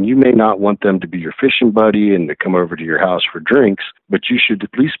and you may not want them to be your fishing buddy and to come over to your house for drinks, but you should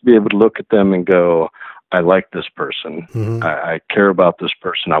at least be able to look at them and go, I like this person. I care about this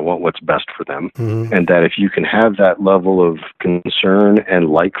person. I want what's best for them. And that if you can have that level of concern and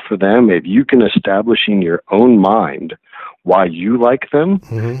like for them, if you can establish in your own mind why you like them,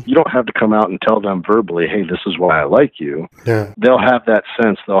 you don't have to come out and tell them verbally, hey, this is why I like you. Yeah. They'll have that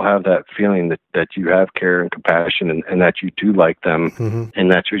sense. They'll have that feeling that you have care and compassion and that you do like them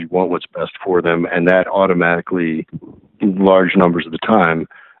and that you want what's best for them. And that automatically, large numbers of the time,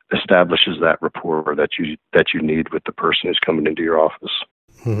 establishes that rapport that you need with the person who's coming into your office.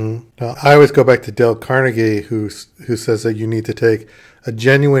 Now, I always go back to Dale Carnegie, who says that you need to take a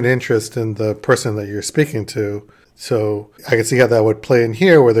genuine interest in the person that you're speaking to. So I can see how that would play in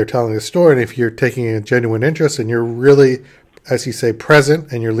here where they're telling a story. And if you're taking a genuine interest and you're really, as you say,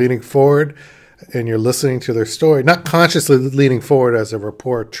 present and you're leaning forward and you're listening to their story, not consciously leaning forward as a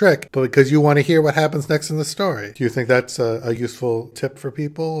rapport trick, but because you want to hear what happens next in the story. Do you think that's a useful tip for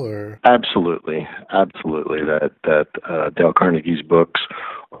people? Or Absolutely. That Dale Carnegie's books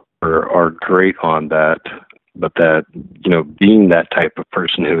are great on that. But that, being that type of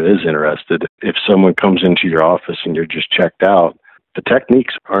person who is interested, if someone comes into your office and you're just checked out, the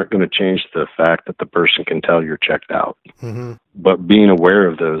techniques aren't going to change the fact that the person can tell you're checked out. But being aware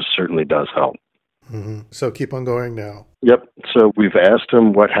of those certainly does help. So keep on going now. Yep. So we've asked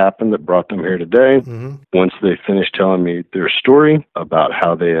them what happened that brought them here today. Once they finish telling me their story about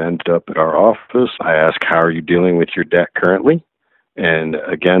how they ended up at our office, I ask, how are you dealing with your debt currently? And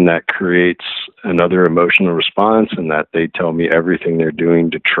again, that creates another emotional response, in that they tell me everything they're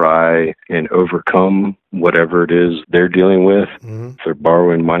doing to try and overcome whatever it is they're dealing with. If they're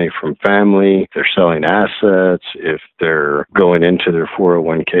borrowing money from family, if they're selling assets, if they're going into their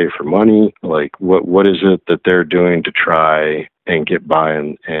 401k for money, like what is it that they're doing to try and get by?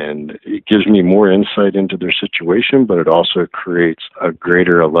 And it gives me more insight into their situation, but it also creates a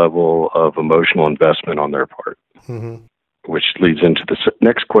greater level of emotional investment on their part. Which leads into the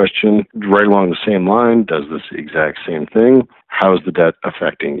next question, right along the same line, does this exact same thing. How is the debt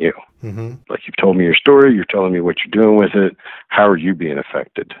affecting you? Like, you've told me your story, you're telling me what you're doing with it. How are you being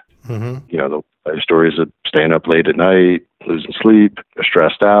affected? The stories of staying up late at night, losing sleep, they're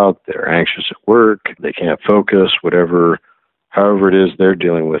stressed out, they're anxious at work, they can't focus, however it is they're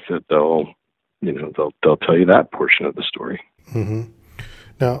dealing with it, they'll tell you that portion of the story.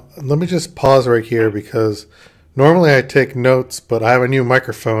 Now, let me just pause right here, because normally I take notes, but I have a new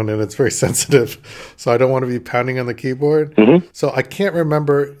microphone and it's very sensitive, so I don't want to be pounding on the keyboard. So I can't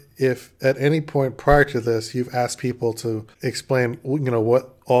remember if at any point prior to this you've asked people to explain,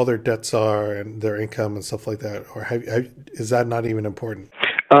 what all their debts are and their income and stuff like that, or is that not even important?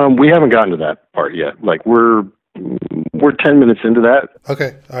 We haven't gotten to that part yet. Like, we're 10 minutes into that.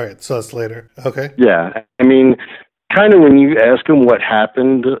 Okay, all right, so that's later. Okay. Yeah, I mean, kind of when you ask them what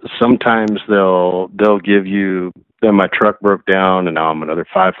happened, sometimes they'll give you, then my truck broke down and now I'm another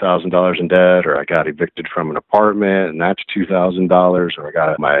 $5,000 in debt, or I got evicted from an apartment and that's $2,000, or I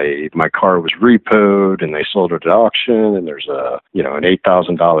got my car was repoed and they sold it at auction and there's an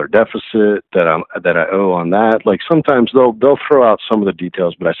 $8,000 deficit that I owe on that. Like, sometimes they'll throw out some of the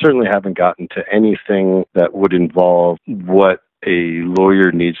details, but I certainly haven't gotten to anything that would involve what a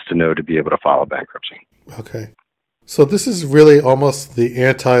lawyer needs to know to be able to file a bankruptcy. Okay. So this is really almost the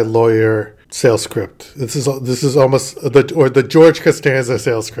anti-lawyer sales script. This is almost the George Costanza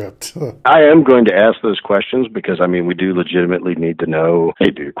sales script. I am going to ask those questions because, we do legitimately need to know,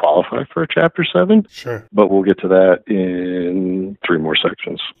 hey, do you qualify for a Chapter 7? Sure. But we'll get to that in 3 more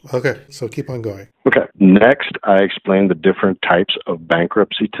sections. Okay, so keep on going. Okay. Next, I explain the different types of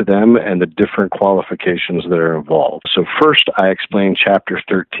bankruptcy to them and the different qualifications that are involved. So first, I explain Chapter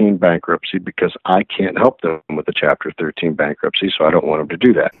 13 bankruptcy because I can't help them with the Chapter 13 bankruptcy, so I don't want them to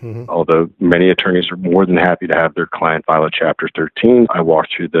do that. Although many attorneys are more than happy to have their client file a Chapter 13. I walk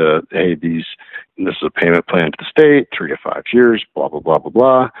through this is a payment plan to the state, 3 to 5 years, blah, blah, blah, blah,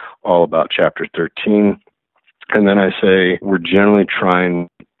 blah, all about Chapter 13. And then I say, we're generally trying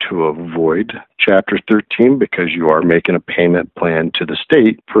to avoid Chapter 13 because you are making a payment plan to the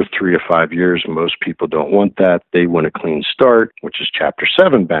state for 3 to 5 years. Most people don't want that. They want a clean start, which is Chapter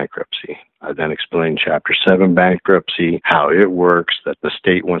 7 bankruptcy. I then explain Chapter 7 bankruptcy, how it works, that the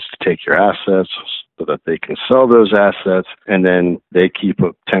state wants to take your assets so that they can sell those assets, and then they keep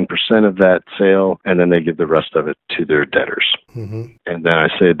up 10% of that sale, and then they give the rest of it to their debtors. And then I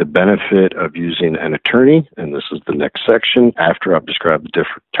say the benefit of using an attorney, and this is the next section, after I've described the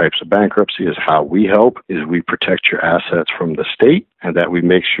different types of bankruptcy, is how we help, is we protect your assets from the state, and that we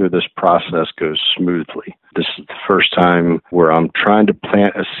make sure this process goes smoothly. This is the first time where I'm trying to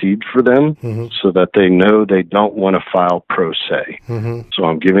plant a seed for them so that they know they don't want to file pro se. So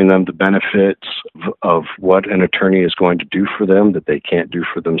I'm giving them the benefits of what an attorney is going to do for them that they can't do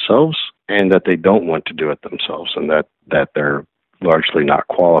for themselves, and that they don't want to do it themselves, and that they're largely not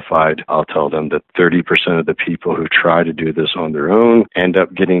qualified. I'll tell them that 30% of the people who try to do this on their own end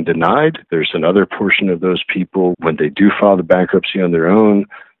up getting denied. There's another portion of those people, when they do file the bankruptcy on their own,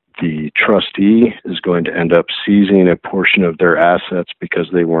 the trustee is going to end up seizing a portion of their assets because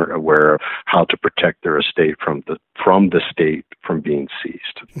they weren't aware of how to protect their estate from the state from being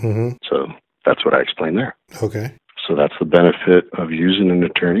seized. So that's what I explained there. Okay. So that's the benefit of using an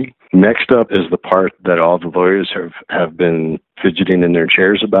attorney. Next up is the part that all the lawyers have been fidgeting in their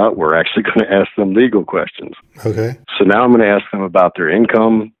chairs about. We're actually going to ask them legal questions. Okay. So now I'm going to ask them about their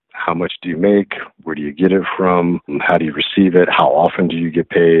income. How much do you make? Where do you get it from? How do you receive it? How often do you get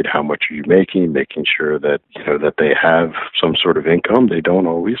paid? How much are you making? Making sure that, that they have some sort of income. They don't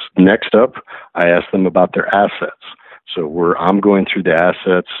always. Next up, I ask them about their assets. So I'm going through the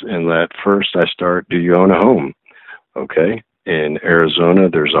assets, and that first I start, do you own a home? Okay. In Arizona,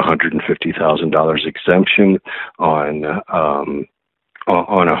 there's $150,000 exemption on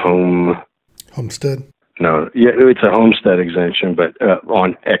a homestead. No, yeah, it's a homestead exemption, but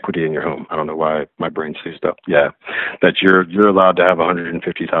on equity in your home. I don't know why my brain seized up. Yeah, that you're allowed to have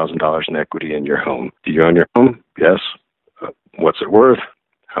 $150,000 in equity in your home. Do you own your home? Yes. What's it worth?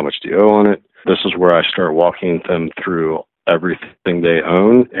 How much do you owe on it? This is where I start walking them through everything they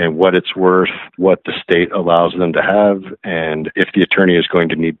own and what it's worth, what the state allows them to have, and if the attorney is going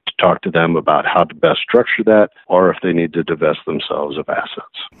to need to talk to them about how to best structure that, or if they need to divest themselves of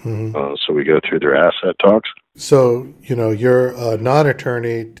assets. Mm-hmm. So we go through their asset talks. So, you're a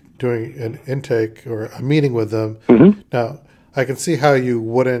non-attorney doing an intake or a meeting with them. Mm-hmm. Now, I can see how you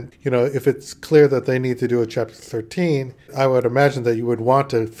wouldn't, if it's clear that they need to do a Chapter 13, I would imagine that you would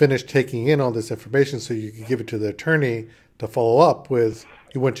want to finish taking in all this information so you can give it to the attorney to follow up with.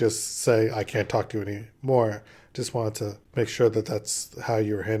 You wouldn't just say, I can't talk to you anymore. Just wanted to make sure that that's how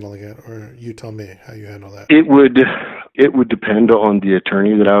you're handling it, or you tell me how you handle that. It would depend on the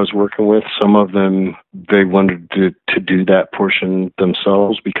attorney that I was working with. Some of them, they wanted to do that portion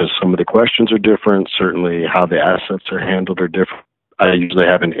themselves because some of the questions are different. Certainly how the assets are handled are different. I usually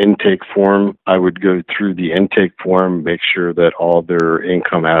have an intake form. I would go through the intake form, make sure that all their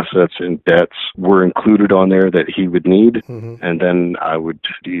income, assets, and debts were included on there that he would need. Mm-hmm. And then I would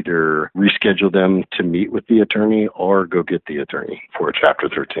either reschedule them to meet with the attorney or go get the attorney for a Chapter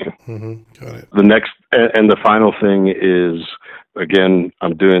 13. Mm-hmm. Got it. The next and the final thing is, again,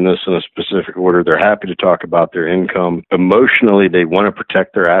 I'm doing this in a specific order. They're happy to talk about their income. Emotionally, they want to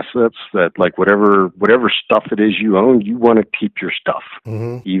protect their assets. That, like, whatever stuff it is you own, you want to keep your stuff.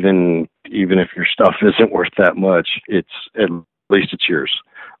 Mm-hmm. Even if your stuff isn't worth that much, it's at least it's yours.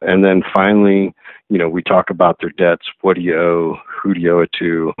 And then finally, we talk about their debts. What do you owe? Who do you owe it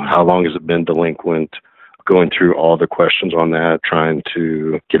to? How long has it been delinquent? Going through all the questions on that, trying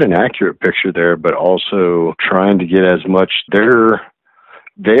to get an accurate picture there, but also trying to get as much.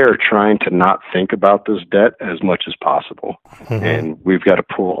 They are trying to not think about this debt as much as possible. Mm-hmm. And we've got to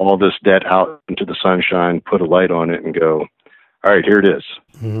pull all this debt out into the sunshine, put a light on it, and go, all right, here it is.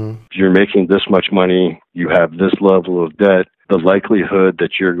 Mm-hmm. You're making this much money. You have this level of debt. The likelihood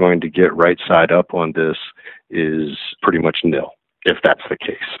that you're going to get right side up on this is pretty much nil, if that's the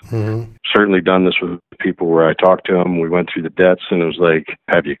case. Mm-hmm. Certainly done this with people where I talked to them. We went through the debts, and it was like,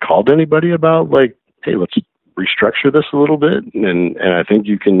 have you called anybody about, like, hey, let's restructure this a little bit? And I think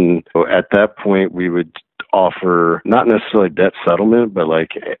you can, at that point, we would offer not necessarily debt settlement, but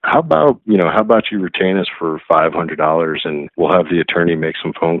like, how about you retain us for $500 and we'll have the attorney make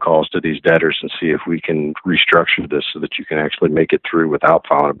some phone calls to these debtors and see if we can restructure this so that you can actually make it through without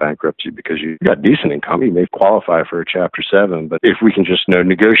filing a bankruptcy, because you got decent income. You may qualify for a Chapter 7, but if we can just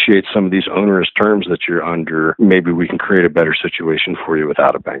negotiate some of these onerous terms that you're under, maybe we can create a better situation for you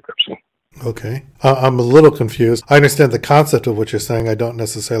without a bankruptcy. Okay. I'm a little confused. I understand the concept of what you're saying. I don't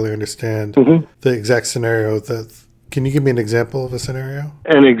necessarily understand the exact scenario. Can you give me an example of a scenario?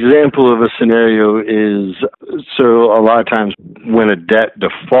 An example of a scenario is, so a lot of times when a debt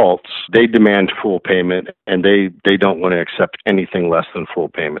defaults, they demand full payment and they don't want to accept anything less than full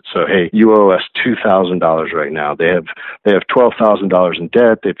payment. So, hey, you owe us $2,000 right now. They have $12,000 in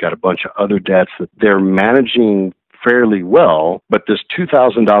debt. They've got a bunch of other debts that they're managing fairly well, but this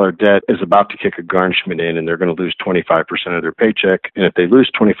 $2,000 debt is about to kick a garnishment in, and they're going to lose 25% of their paycheck. And if they lose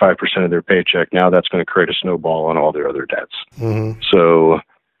 25% of their paycheck, now that's going to create a snowball on all their other debts. Mm-hmm. So,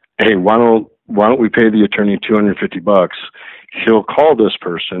 hey, why don't we pay the attorney $250? He'll call this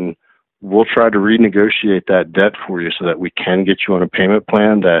person. We'll try to renegotiate that debt for you so that we can get you on a payment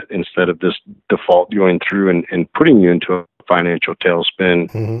plan that, instead of this default going through and putting you into a financial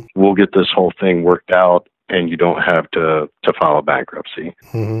tailspin, we'll get this whole thing worked out and you don't have to file a bankruptcy.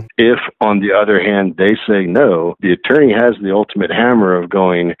 Mm-hmm. If, on the other hand, they say no, the attorney has the ultimate hammer of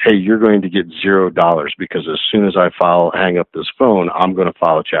going, hey, you're going to get $0 because as soon as I hang up this phone, I'm going to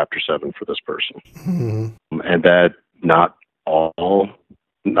file a Chapter 7 for this person. Mm-hmm. And that not all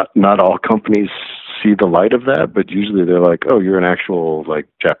companies see the light of that, but usually they're like, oh, you're an actual like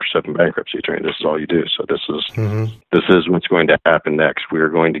Chapter 7 bankruptcy attorney. This is all you do. So this is what's going to happen next. We are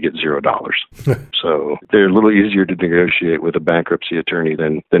going to get $0. So they're a little easier to negotiate with a bankruptcy attorney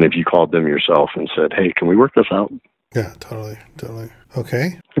than if you called them yourself and said, hey, can we work this out? Yeah, totally.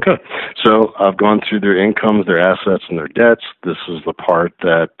 Okay. So I've gone through their incomes, their assets, and their debts. This is the part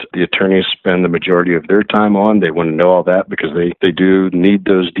that the attorneys spend the majority of their time on. They want to know all that because they do need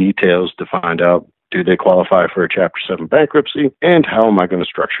those details to find out, do they qualify for a Chapter 7 bankruptcy, and how am I going to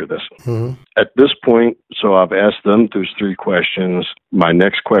structure this? At this point, so I've asked them those 3 questions. My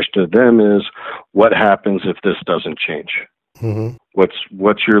next question to them is, what happens if this doesn't change?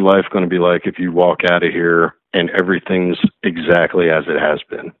 What's your life going to be like if you walk out of here and everything's exactly as it has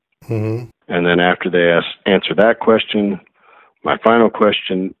been? And then after they answer that question, my final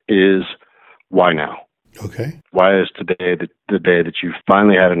question is, why now? Okay. Why is today the day that you've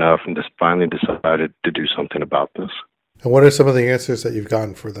finally had enough and just finally decided to do something about this? And what are some of the answers that you've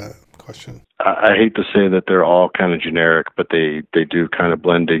gotten for that question? I hate to say that they're all kind of generic, but they do kind of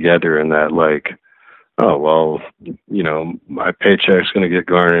blend together in that, like, oh, well, you know, my paycheck's going to get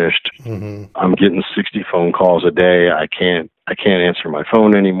garnished. I'm getting 60 phone calls a day. I can't answer my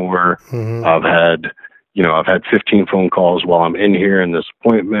phone anymore. I've had 15 phone calls while I'm in here in this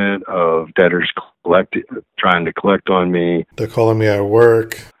appointment of debtors trying to collect on me. They're calling me at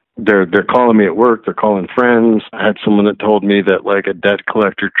work. They're calling me at work. They're calling friends. I had someone that told me that like a debt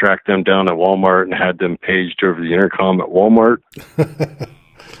collector tracked them down at Walmart and had them paged over the intercom at Walmart.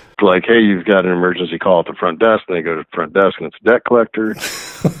 Like, hey, you've got an emergency call at the front desk, and they go to the front desk, and it's a debt collector.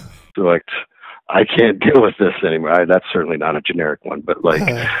 They're like, I can't deal with this anymore. That's certainly not a generic one, but like,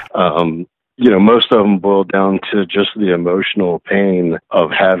 most of them boil down to just the emotional pain of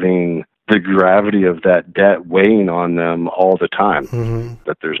having the gravity of that debt weighing on them all the time.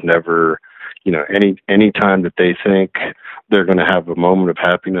 That there's never, any time that they think they're going to have a moment of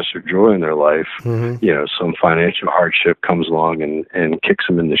happiness or joy in their life, some financial hardship comes along and kicks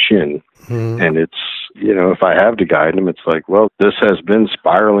them in the shin. And it's, if I have to guide them, it's like, well, this has been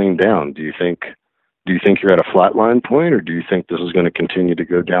spiraling down. Do you think you're at a flatline point, or do you think this is going to continue to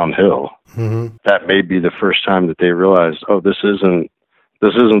go downhill? That may be the first time that they realize, oh, this isn't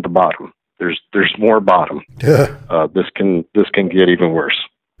the bottom. There's more bottom. This can get even worse.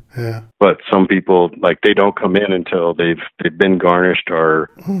 But some people, like, they don't come in until they've been garnished, or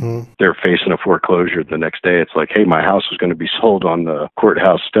they're facing a foreclosure the next day. It's like, hey, my house is going to be sold on the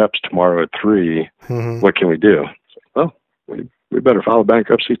courthouse steps tomorrow at 3. What can we do? Well, we better file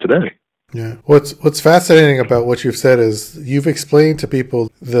bankruptcy today. Yeah. What's fascinating about what you've said is you've explained to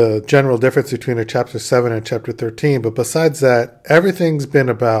people the general difference between a Chapter 7 and Chapter 13, but besides that, everything's been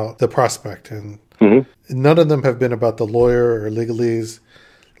about the prospect, and none of them have been about the lawyer or legalese.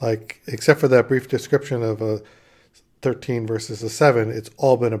 Like, except for that brief description of a 13 versus a 7, it's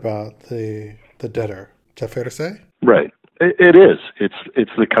all been about the debtor. Is that fair to say? Right. It is.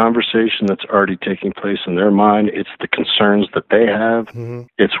 It's the conversation that's already taking place in their mind. It's the concerns that they have.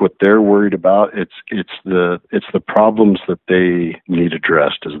 It's what they're worried about. It's the problems that they need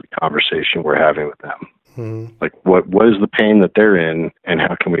addressed is the conversation we're having with them. Like, what is the pain that they're in, and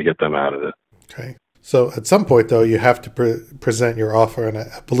how can we get them out of it? Okay. So at some point, though, you have to present your offer, and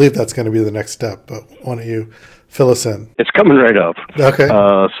I believe that's going to be the next step. But why don't you fill us in? It's coming right up. Okay.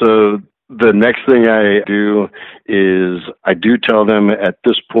 So the next thing I do is I do tell them at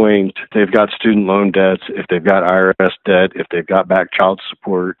this point, they've got student loan debts, if they've got IRS debt, if they've got back child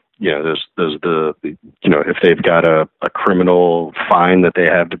support, there's if they've got a criminal fine that they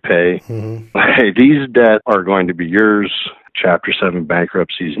have to pay. Hey, these debts are going to be yours. Chapter 7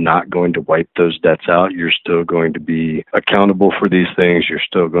 bankruptcy is not going to wipe those debts out. You're still going to be accountable for these things. You're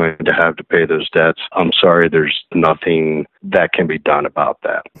still going to have to pay those debts. I'm sorry, there's nothing that can be done about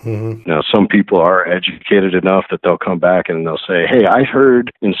that. Now, some people are educated enough that they'll come back and they'll say, hey, I heard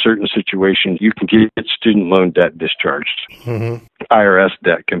in certain situations you can get student loan debt discharged. IRS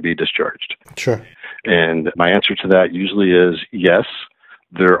debt can be discharged. Sure. And my answer to that usually is yes.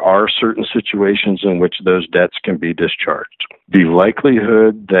 There are certain situations in which those debts can be discharged. The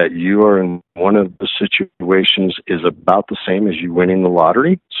likelihood that you are in one of the situations is about the same as you winning the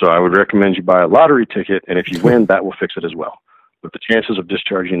lottery. So I would recommend you buy a lottery ticket, and if you win, that will fix it as well. But the chances of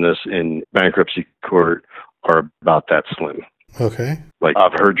discharging this in bankruptcy court are about that slim. Okay. Like,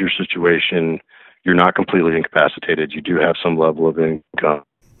 I've heard your situation. You're not completely incapacitated. You do have some level of income.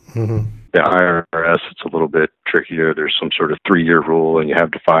 The IRS, it's a little bit trickier. There's some sort of 3-year rule, and you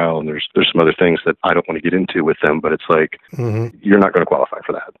have to file, and there's some other things that I don't want to get into with them, but it's like, you're not going to qualify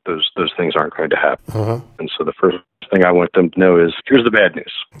for that. Those things aren't going to happen. And so the first thing I want them to know is, here's the bad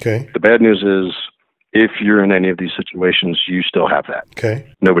news. Okay. The bad news is If you're in any of these situations, you still have that.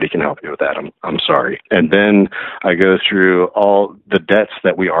 Okay. Nobody can help you with that. I'm sorry. And then I go through all the debts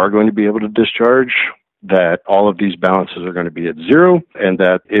that we are going to be able to discharge, that all of these balances are going to be at zero, and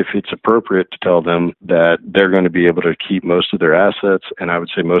that if it's appropriate to tell them that they're going to be able to keep most of their assets. And I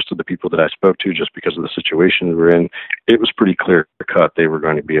would say most of the people that I spoke to, just because of the situation we're in, it was pretty clear cut they were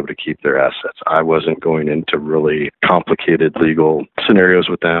going to be able to keep their assets. I wasn't going into really complicated legal scenarios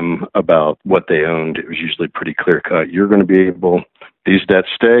with them about what they owned. It was usually pretty clear cut. You're going to be able, these debts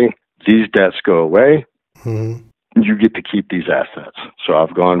stay, these debts go away. Mm-hmm. You get to keep these assets. So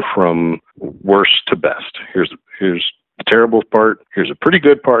I've gone from worst to best. Here's the terrible part. Here's a pretty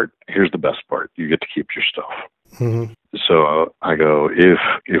good part. Here's the best part. You get to keep your stuff. Mm-hmm. So I go,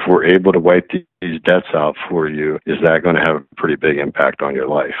 if we're able to wipe these debts out for you, is that going to have a pretty big impact on your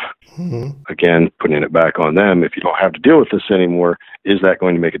life? Mm-hmm. Again, putting it back on them. If you don't have to deal with this anymore, is that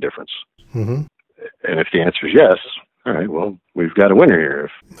going to make a difference? Mm-hmm. And if the answer is yes, all right, well, we've got a winner here.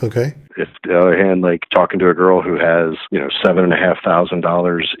 Okay. If the other hand, like talking to a girl who has,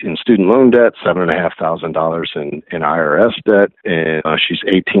 $7,500 in student loan debt, $7,500 in IRS debt, and she's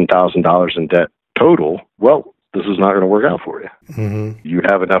 $18,000 in debt total, well, this is not going to work out for you. Mm-hmm. You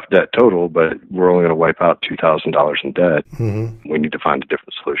have enough debt total, but we're only going to wipe out $2,000 in debt. Mm-hmm. We need to find a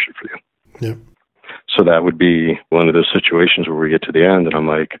different solution for you. Yep. So that would be one of those situations where we get to the end and I'm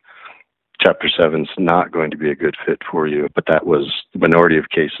like, Chapter 7 is not going to be a good fit for you. But that was the minority of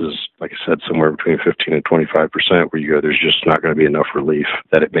cases, like I said, somewhere between 15 and 25%, where you go, there's just not going to be enough relief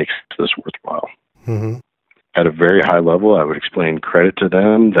that it makes this worthwhile. Mm-hmm. At a very high level, I would explain credit to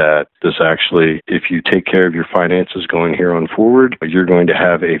them that this actually, if you take care of your finances going here on forward, you're going to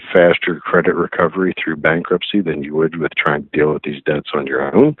have a faster credit recovery through bankruptcy than you would with trying to deal with these debts on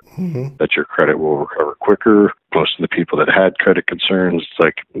your own, Mm-hmm. that your credit will recover quicker. Most of the people that had credit concerns, it's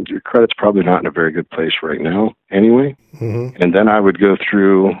like your credit's probably not in a very good place right now anyway. Mm-hmm. And then I would go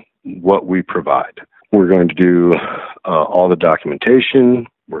through what we provide. We're going to do all the documentation.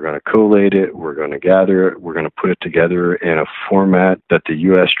 We're going to collate it. We're going to gather it. We're going to put it together in a format that the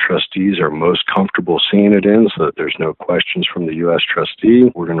U.S. trustees are most comfortable seeing it in so that there's no questions from the U.S. trustee.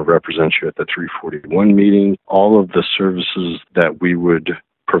 We're going to represent you at the 341 meeting. All of the services that we would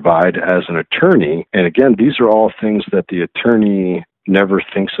provide as an attorney. And again, these are all things that the attorney never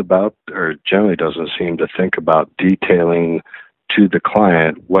thinks about or generally doesn't seem to think about detailing to the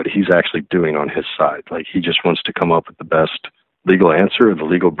client what he's actually doing on his side. Like he just wants to come up with the best legal answer or the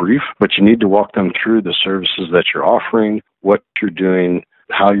legal brief, but you need to walk them through the services that you're offering, what you're doing,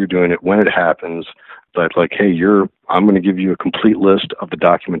 how you're doing it, when it happens. But like, hey, I'm going to give you a complete list of the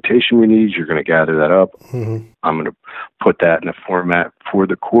documentation we need. You're going to gather that up. Mm-hmm. I'm going to put that in a format for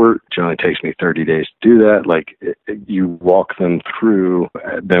the court. It generally takes me 30 days to do that. Like you walk them through,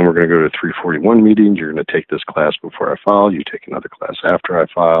 then we're going to go to a 341 meeting. You're going to take this class before I file. You take another class after I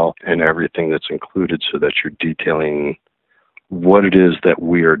file and everything that's included so that you're detailing what it is that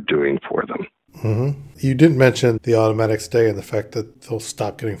we are doing for them. Mm-hmm. You didn't mention the automatic stay and the fact that they'll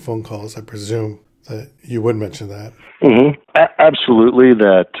stop getting phone calls. I presume that you would mention that. Mm-hmm. Absolutely.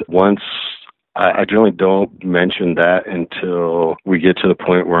 That once I generally don't mention that until we get to the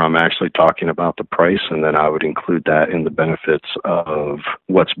point where I'm actually talking about the price, and then I would include that in the benefits of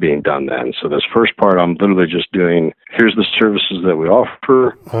what's being done then. So this first part, I'm literally just doing, here's the services that we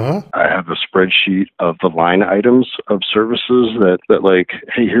offer. Uh-huh. I have a spreadsheet of the line items of services that like,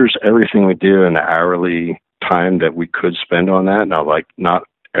 hey, here's everything we do in the hourly time that we could spend on that. Now, like, not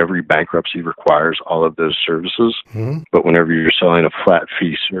every bankruptcy requires all of those services, Mm-hmm. but whenever you're selling a flat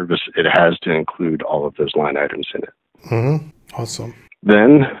fee service, it has to include all of those line items in it. Mm-hmm. Awesome.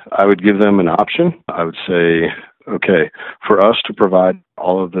 Then I would give them an option. I would say, okay, for us to provide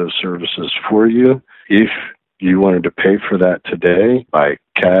all of those services for you, if you wanted to pay for that today by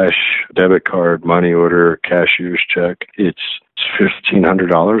cash, debit card, money order, cashier's check, it's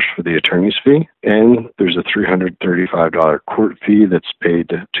 $1,500 for the attorney's fee, and there's a $335 court fee that's paid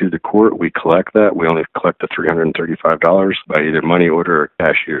to the court. We collect that. We only collect the $335 by either money order or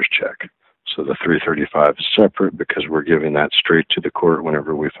cashier's check. So the $335 is separate because we're giving that straight to the court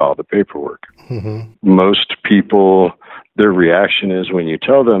whenever we file the paperwork. Mm-hmm. Most people, their reaction is when you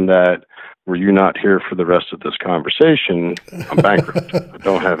tell them that, were you not here for the rest of this conversation? I'm bankrupt. I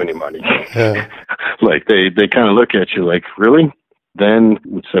don't have any money. Yeah. Like they kind of look at you like, really? Then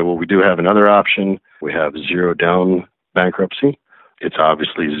we'd say, well, we do have another option. We have zero down bankruptcy. It's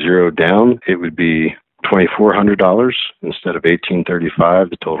obviously zero down. It would be $2,400 instead of $1,835.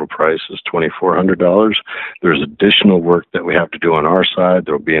 The total price is $2,400. There's additional work that we have to do on our side.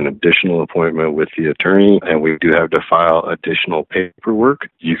 There'll be an additional appointment with the attorney, and we do have to file additional paperwork.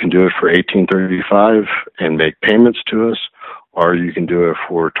 You can do it for $1,835 and make payments to us, or you can do it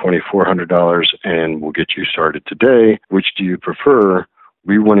for $2,400 and we'll get you started today. Which do you prefer?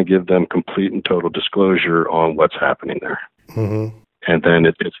 We want to give them complete and total disclosure on what's happening there. Mm-hmm. And then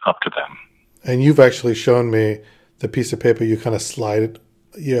it's up to them. And you've actually shown me the piece of paper you kind of slide it.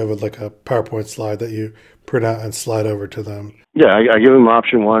 You have like a PowerPoint slide that you print out and slide over to them. Yeah, I give them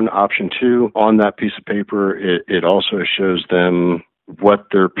option 1, option 2. On that piece of paper, it also shows them what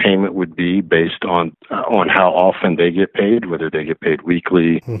their payment would be based on how often they get paid, whether they get paid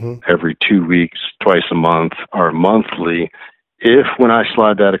weekly, every 2 weeks, twice a month, or monthly. If when I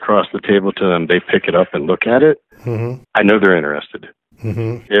slide that across the table to them, they pick it up and look at it, I know they're interested.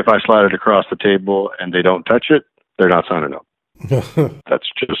 If I slide it across the table and they don't touch it, they're not signing up. That's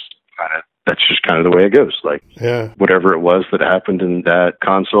just kind of the way it goes. Like, whatever it was that happened in that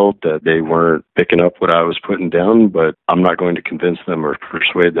consult, that they weren't picking up what I was putting down, but I'm not going to convince them or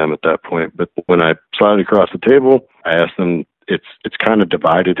persuade them at that point. But when I slide it across the table, I ask them, it's kind of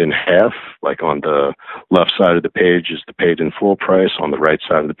divided in half. Like on the left side of the page is the paid in full price. On the right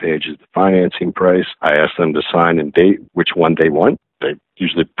side of the page is the financing price. I ask them to sign and date which one they want. They're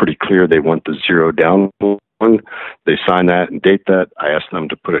usually pretty clear they want the zero down one. They sign that and date that. I ask them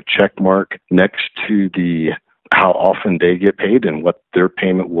to put a check mark next to the how often they get paid and what their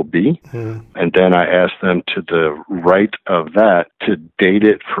payment will be. And then I ask them to the right of that to date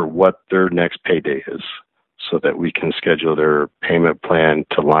it for what their next payday is, so that we can schedule their payment plan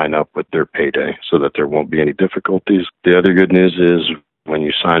to line up with their payday so that there won't be any difficulties. The other good news is when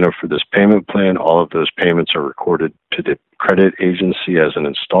you sign up for this payment plan, all of those payments are recorded to the credit agency as an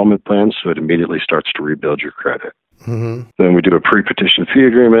installment plan, so it immediately starts to rebuild your credit. Then we do a pre-petition fee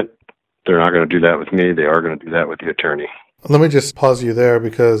agreement. They're not going to do that with me. They are going to do that with the attorney. Let me just pause you there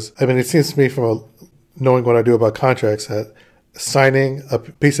because, I mean, it seems to me from knowing what I do about contracts that signing a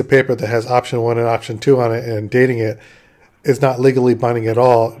piece of paper that has option 1 and option 2 on it and dating it is not legally binding at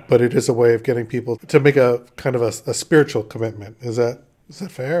all, but it is a way of getting people to make a kind of a spiritual commitment. Is that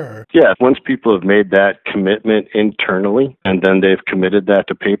fair? Or? Yeah, once people have made that commitment internally and then they've committed that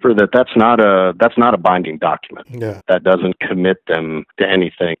to paper, that's not a binding document. Yeah. That doesn't commit them to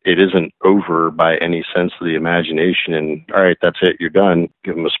anything. It isn't over by any sense of the imagination. And all right, that's it, you're done.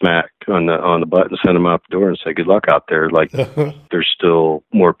 Give them a smack on the butt and send them out the door and say good luck out there. Like there's still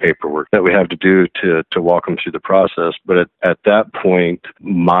more paperwork that we have to do to walk them through the process. But at that point,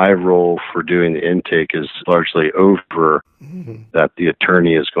 my role for doing the intake is largely over. That the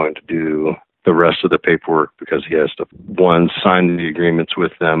attorney is going to do the rest of the paperwork because he has to, one, sign the agreements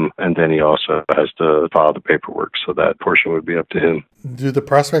with them, and then he also has to file the paperwork. So that portion would be up to him. Do the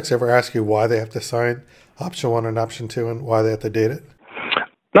prospects ever ask you why they have to sign option 1 and option 2 and why they have to date it?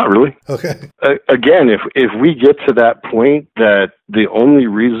 Not really. Okay. Again, if we get to that point that the only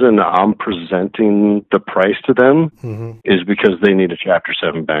reason I'm presenting the price to them is because they need a Chapter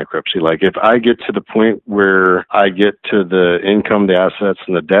 7 bankruptcy. Like if I get to the point where I get to the income, the assets,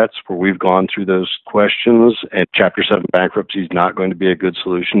 and the debts where we've gone through those questions and Chapter 7 bankruptcy is not going to be a good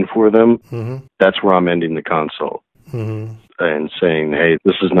solution for them, that's where I'm ending the consult. And saying, hey,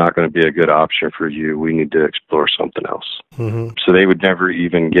 this is not going to be a good option for you. We need to explore something else. So they would never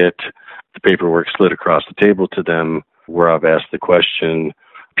even get the paperwork slid across the table to them where I've asked the question.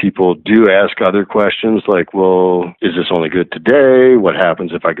 People do ask other questions like, well, is this only good today? What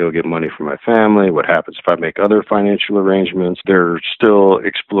happens if I go get money from my family? What happens if I make other financial arrangements? They're still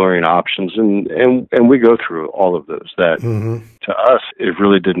exploring options, and we go through all of those. That to us, it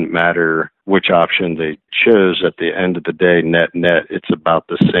really didn't matter which option they chose. At the end of the day, net, it's about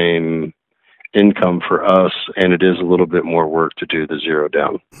the same income for us, and it is a little bit more work to do the zero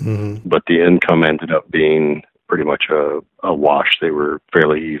down. But the income ended up being pretty much a wash. They were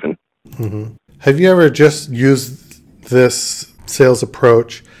fairly even. Have you ever just used this sales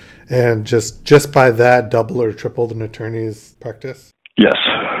approach and just by that double or tripled an attorney's practice? Yes.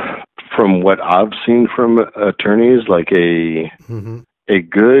 From what I've seen from attorneys, like a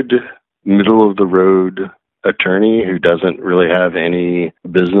good middle of the road attorney who doesn't really have any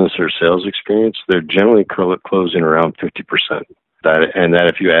business or sales experience, they're generally closing around 50%. That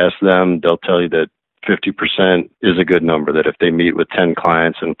if you ask them, they'll tell you that 50% is a good number, that if they meet with 10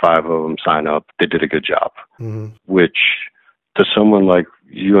 clients and 5 of them sign up, they did a good job. Which to someone like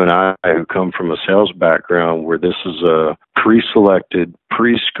you and I who come from a sales background where this is a pre-selected,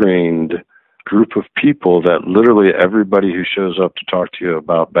 pre-screened group of people that literally everybody who shows up to talk to you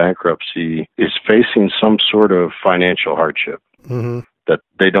about bankruptcy is facing some sort of financial hardship, that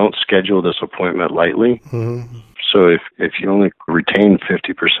they don't schedule this appointment lightly. So if you only retain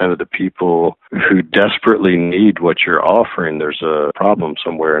 50% of the people who desperately need what you're offering, there's a problem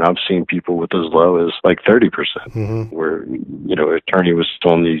somewhere. And I've seen people with as low as like 30%, where, attorney was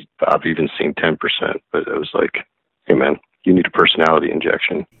only, I've even seen 10%, but it was like, hey man, you need a personality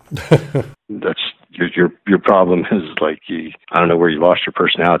injection. That's your problem is like, I don't know where you lost your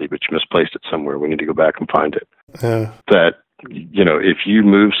personality, but you misplaced it somewhere. We need to go back and find it. That, if you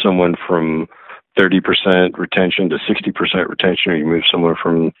move someone from 30% retention to 60% retention, or you move someone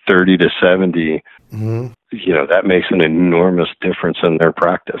from 30 to 70, that makes an enormous difference in their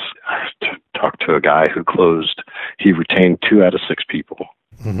practice. I talked to a guy who closed, he retained 2 out of 6 people.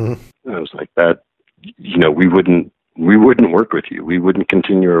 And I was like, that, we wouldn't work with you. We wouldn't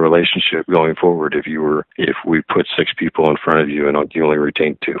continue a relationship going forward if we put 6 people in front of you and you only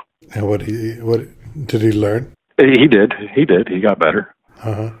retained 2. And what did he learn? He did. He got better.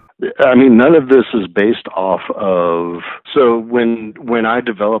 I mean, none of this is based off of. So when I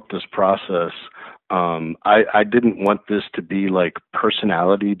developed this process, I didn't want this to be like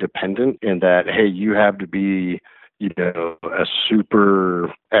personality dependent, in that, hey, you have to be, a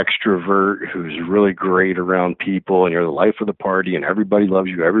super extrovert who's really great around people, and you're the life of the party, and everybody loves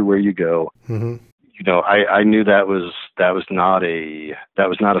you everywhere you go. I knew that was not a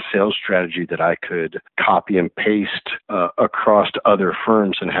sales strategy that I could copy and paste across to other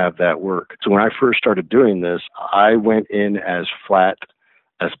firms and have that work. So when I first started doing this, I went in as flat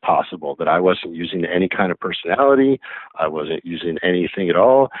as possible, that I wasn't using any kind of personality. I wasn't using anything at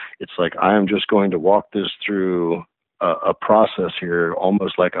all. It's like, I am just going to walk this through a process here,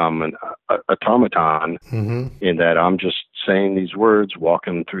 almost like I'm an automaton, in that I'm just saying these words,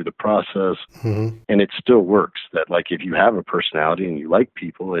 walking through the process, and it still works. That, like, if you have a personality and you like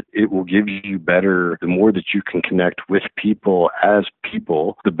people, it will give you better. The more that you can connect with people as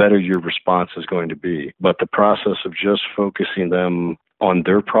people, the better your response is going to be. But the process of just focusing them on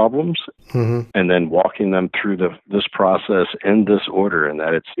their problems and then walking them through this process in this order, and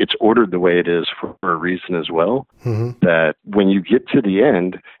that it's ordered the way it is for a reason as well, that when you get to the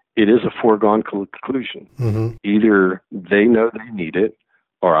end, it is a foregone conclusion. Either they know they need it,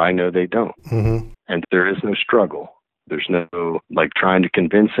 or I know they don't. And there is no struggle. There's no like trying to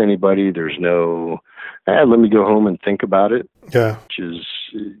convince anybody. There's no, let me go home and think about it.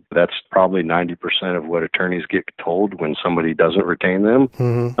 That's probably 90% of what attorneys get told when somebody doesn't retain them.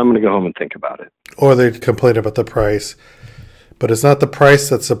 I'm going to go home and think about it. Or they complain about the price. But it's not the price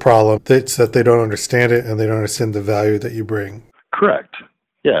that's the problem. It's that they don't understand it, and they don't understand the value that you bring. Correct.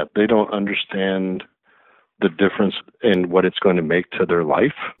 Yeah, they don't understand the difference in what it's going to make to their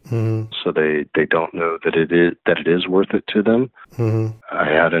life. So they don't know that it is worth it to them. I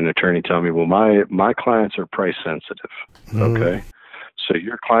had an attorney tell me, well, my clients are price sensitive. Okay. So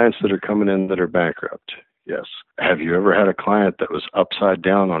your clients that are coming in that are bankrupt. Yes. Have you ever had a client that was upside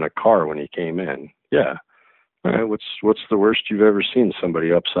down on a car when he came in? Yeah. All right, what's the worst you've ever seen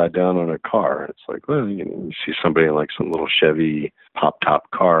somebody upside down on a car? It's like, well, you see somebody in like some little Chevy pop top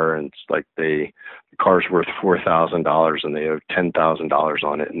car, and it's like the car's worth $4,000 and they owe $10,000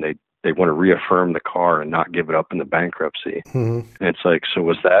 on it, and they want to reaffirm the car and not give it up in the bankruptcy. And it's like, so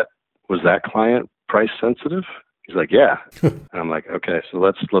was that client price sensitive? He's like, yeah. And I'm like, okay, so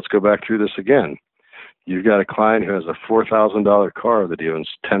let's go back through this again. You've got a client who has a $4,000 car that he owns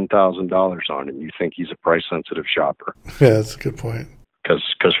 $10,000 on, and you think he's a price-sensitive shopper. Yeah, that's a good point. Because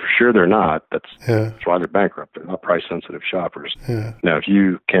for sure they're not. That's why they're bankrupt. They're not price-sensitive shoppers. Now, if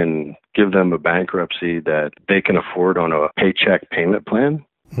you can give them a bankruptcy that they can afford on a paycheck payment plan,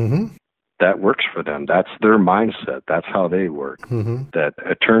 that works for them. That's their mindset. That's how they work. That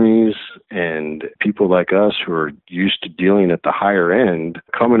attorneys and people like us who are used to dealing at the higher end,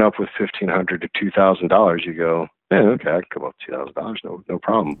 coming up with $1,500 to $2,000, you go, man, okay, I can come up with $2,000, no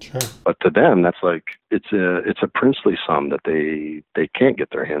problem. Sure. But to them, that's like it's a princely sum that they can't get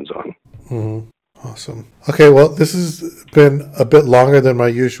their hands on. Awesome. Okay, well, this has been a bit longer than my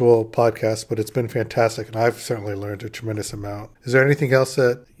usual podcast, but it's been fantastic, and I've certainly learned a tremendous amount. Is there anything else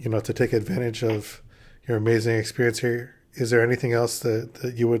that, to take advantage of your amazing experience here? Is there anything else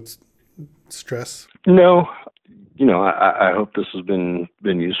that you would stress? No. I hope this has been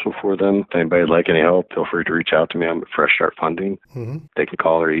useful for them. If anybody would like any help, feel free to reach out to me. I'm at Fresh Start Funding. They can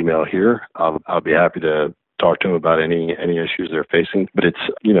call or email here. I'll be happy to talk to them about any issues they're facing. But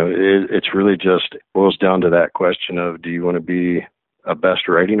it's really just boils down to that question of, do you want to be a best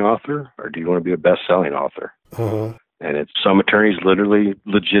writing author, or do you want to be a best selling author? And it's some attorneys literally,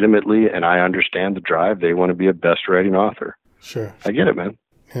 legitimately, and I understand the drive, they want to be a best writing author. Sure. I get it, man.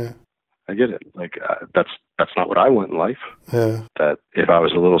 Yeah. I get it. Like, that's not what I want in life. Yeah. That if I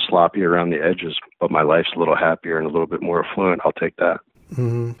was a little sloppy around the edges, but my life's a little happier and a little bit more affluent, I'll take that.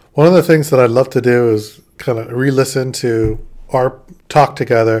 Mm-hmm. One of the things that I'd love to do is kind of re-listen to our talk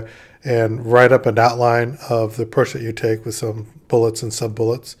together and write up an outline of the approach that you take with some bullets and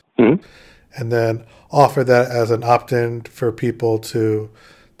sub-bullets, mm-hmm. and then offer that as an opt-in for people to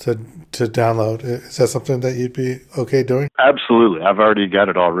download. Is that something that you'd be okay doing? Absolutely. I've already got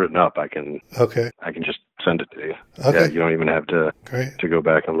it all written up. I can just send it to you. Okay. Yeah, you don't even have to go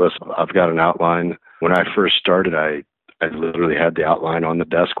back and listen. I've got an outline. When I first started, I literally had the outline on the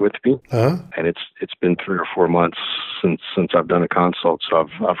desk with me, and it's been 3 or 4 months since I've done a consult, so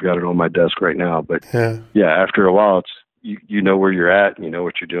I've got it on my desk right now. But yeah, after a while, it's you know where you're at, and you know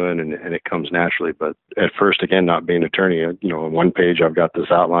what you're doing, and it comes naturally. But at first, again, not being an attorney, on one page I've got this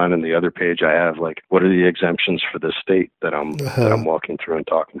outline, and the other page I have like what are the exemptions for this state that I'm walking through and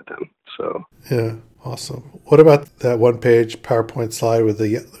talking to them. So yeah, awesome. What about that one page PowerPoint slide with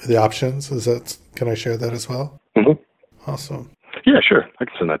the options? Can I share that as well? Mm-hmm. Awesome. Yeah, sure. I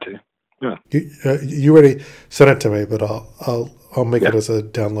can send that to you. Yeah. You already sent it to me, but I'll make it as a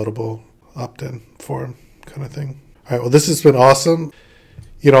downloadable opt-in form kind of thing. All right. Well, this has been awesome.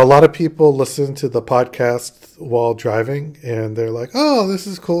 A lot of people listen to the podcast while driving, and they're like, "Oh, this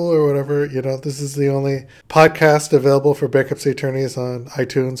is cool," or whatever. This is the only podcast available for bankruptcy attorneys on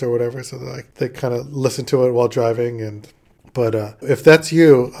iTunes or whatever. So they kind of listen to it while driving. But if that's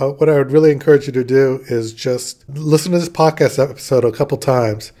you, what I would really encourage you to do is just listen to this podcast episode a couple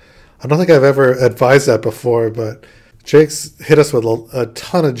times. I don't think I've ever advised that before, but Jake's hit us with a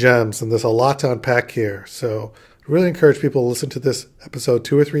ton of gems, and there's a lot to unpack here. So I really encourage people to listen to this episode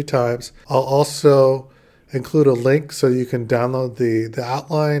 2 or 3 times. I'll also include a link so you can download the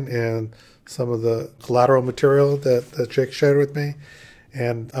outline and some of the collateral material that Jake shared with me.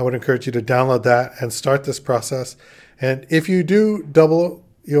 And I would encourage you to download that and start this process. And if you do double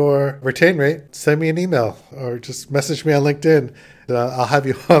your retain rate, send me an email or just message me on LinkedIn. I'll have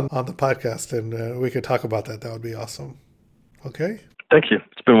you on the podcast, and we can talk about that. That would be awesome. Okay? Thank you.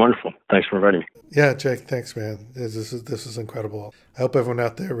 It's been wonderful. Thanks for inviting me. Yeah, Jake, thanks, man. This is incredible. I hope everyone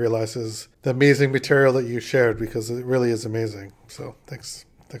out there realizes the amazing material that you shared, because it really is amazing. So thanks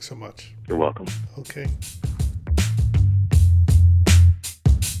so much. You're welcome. Okay.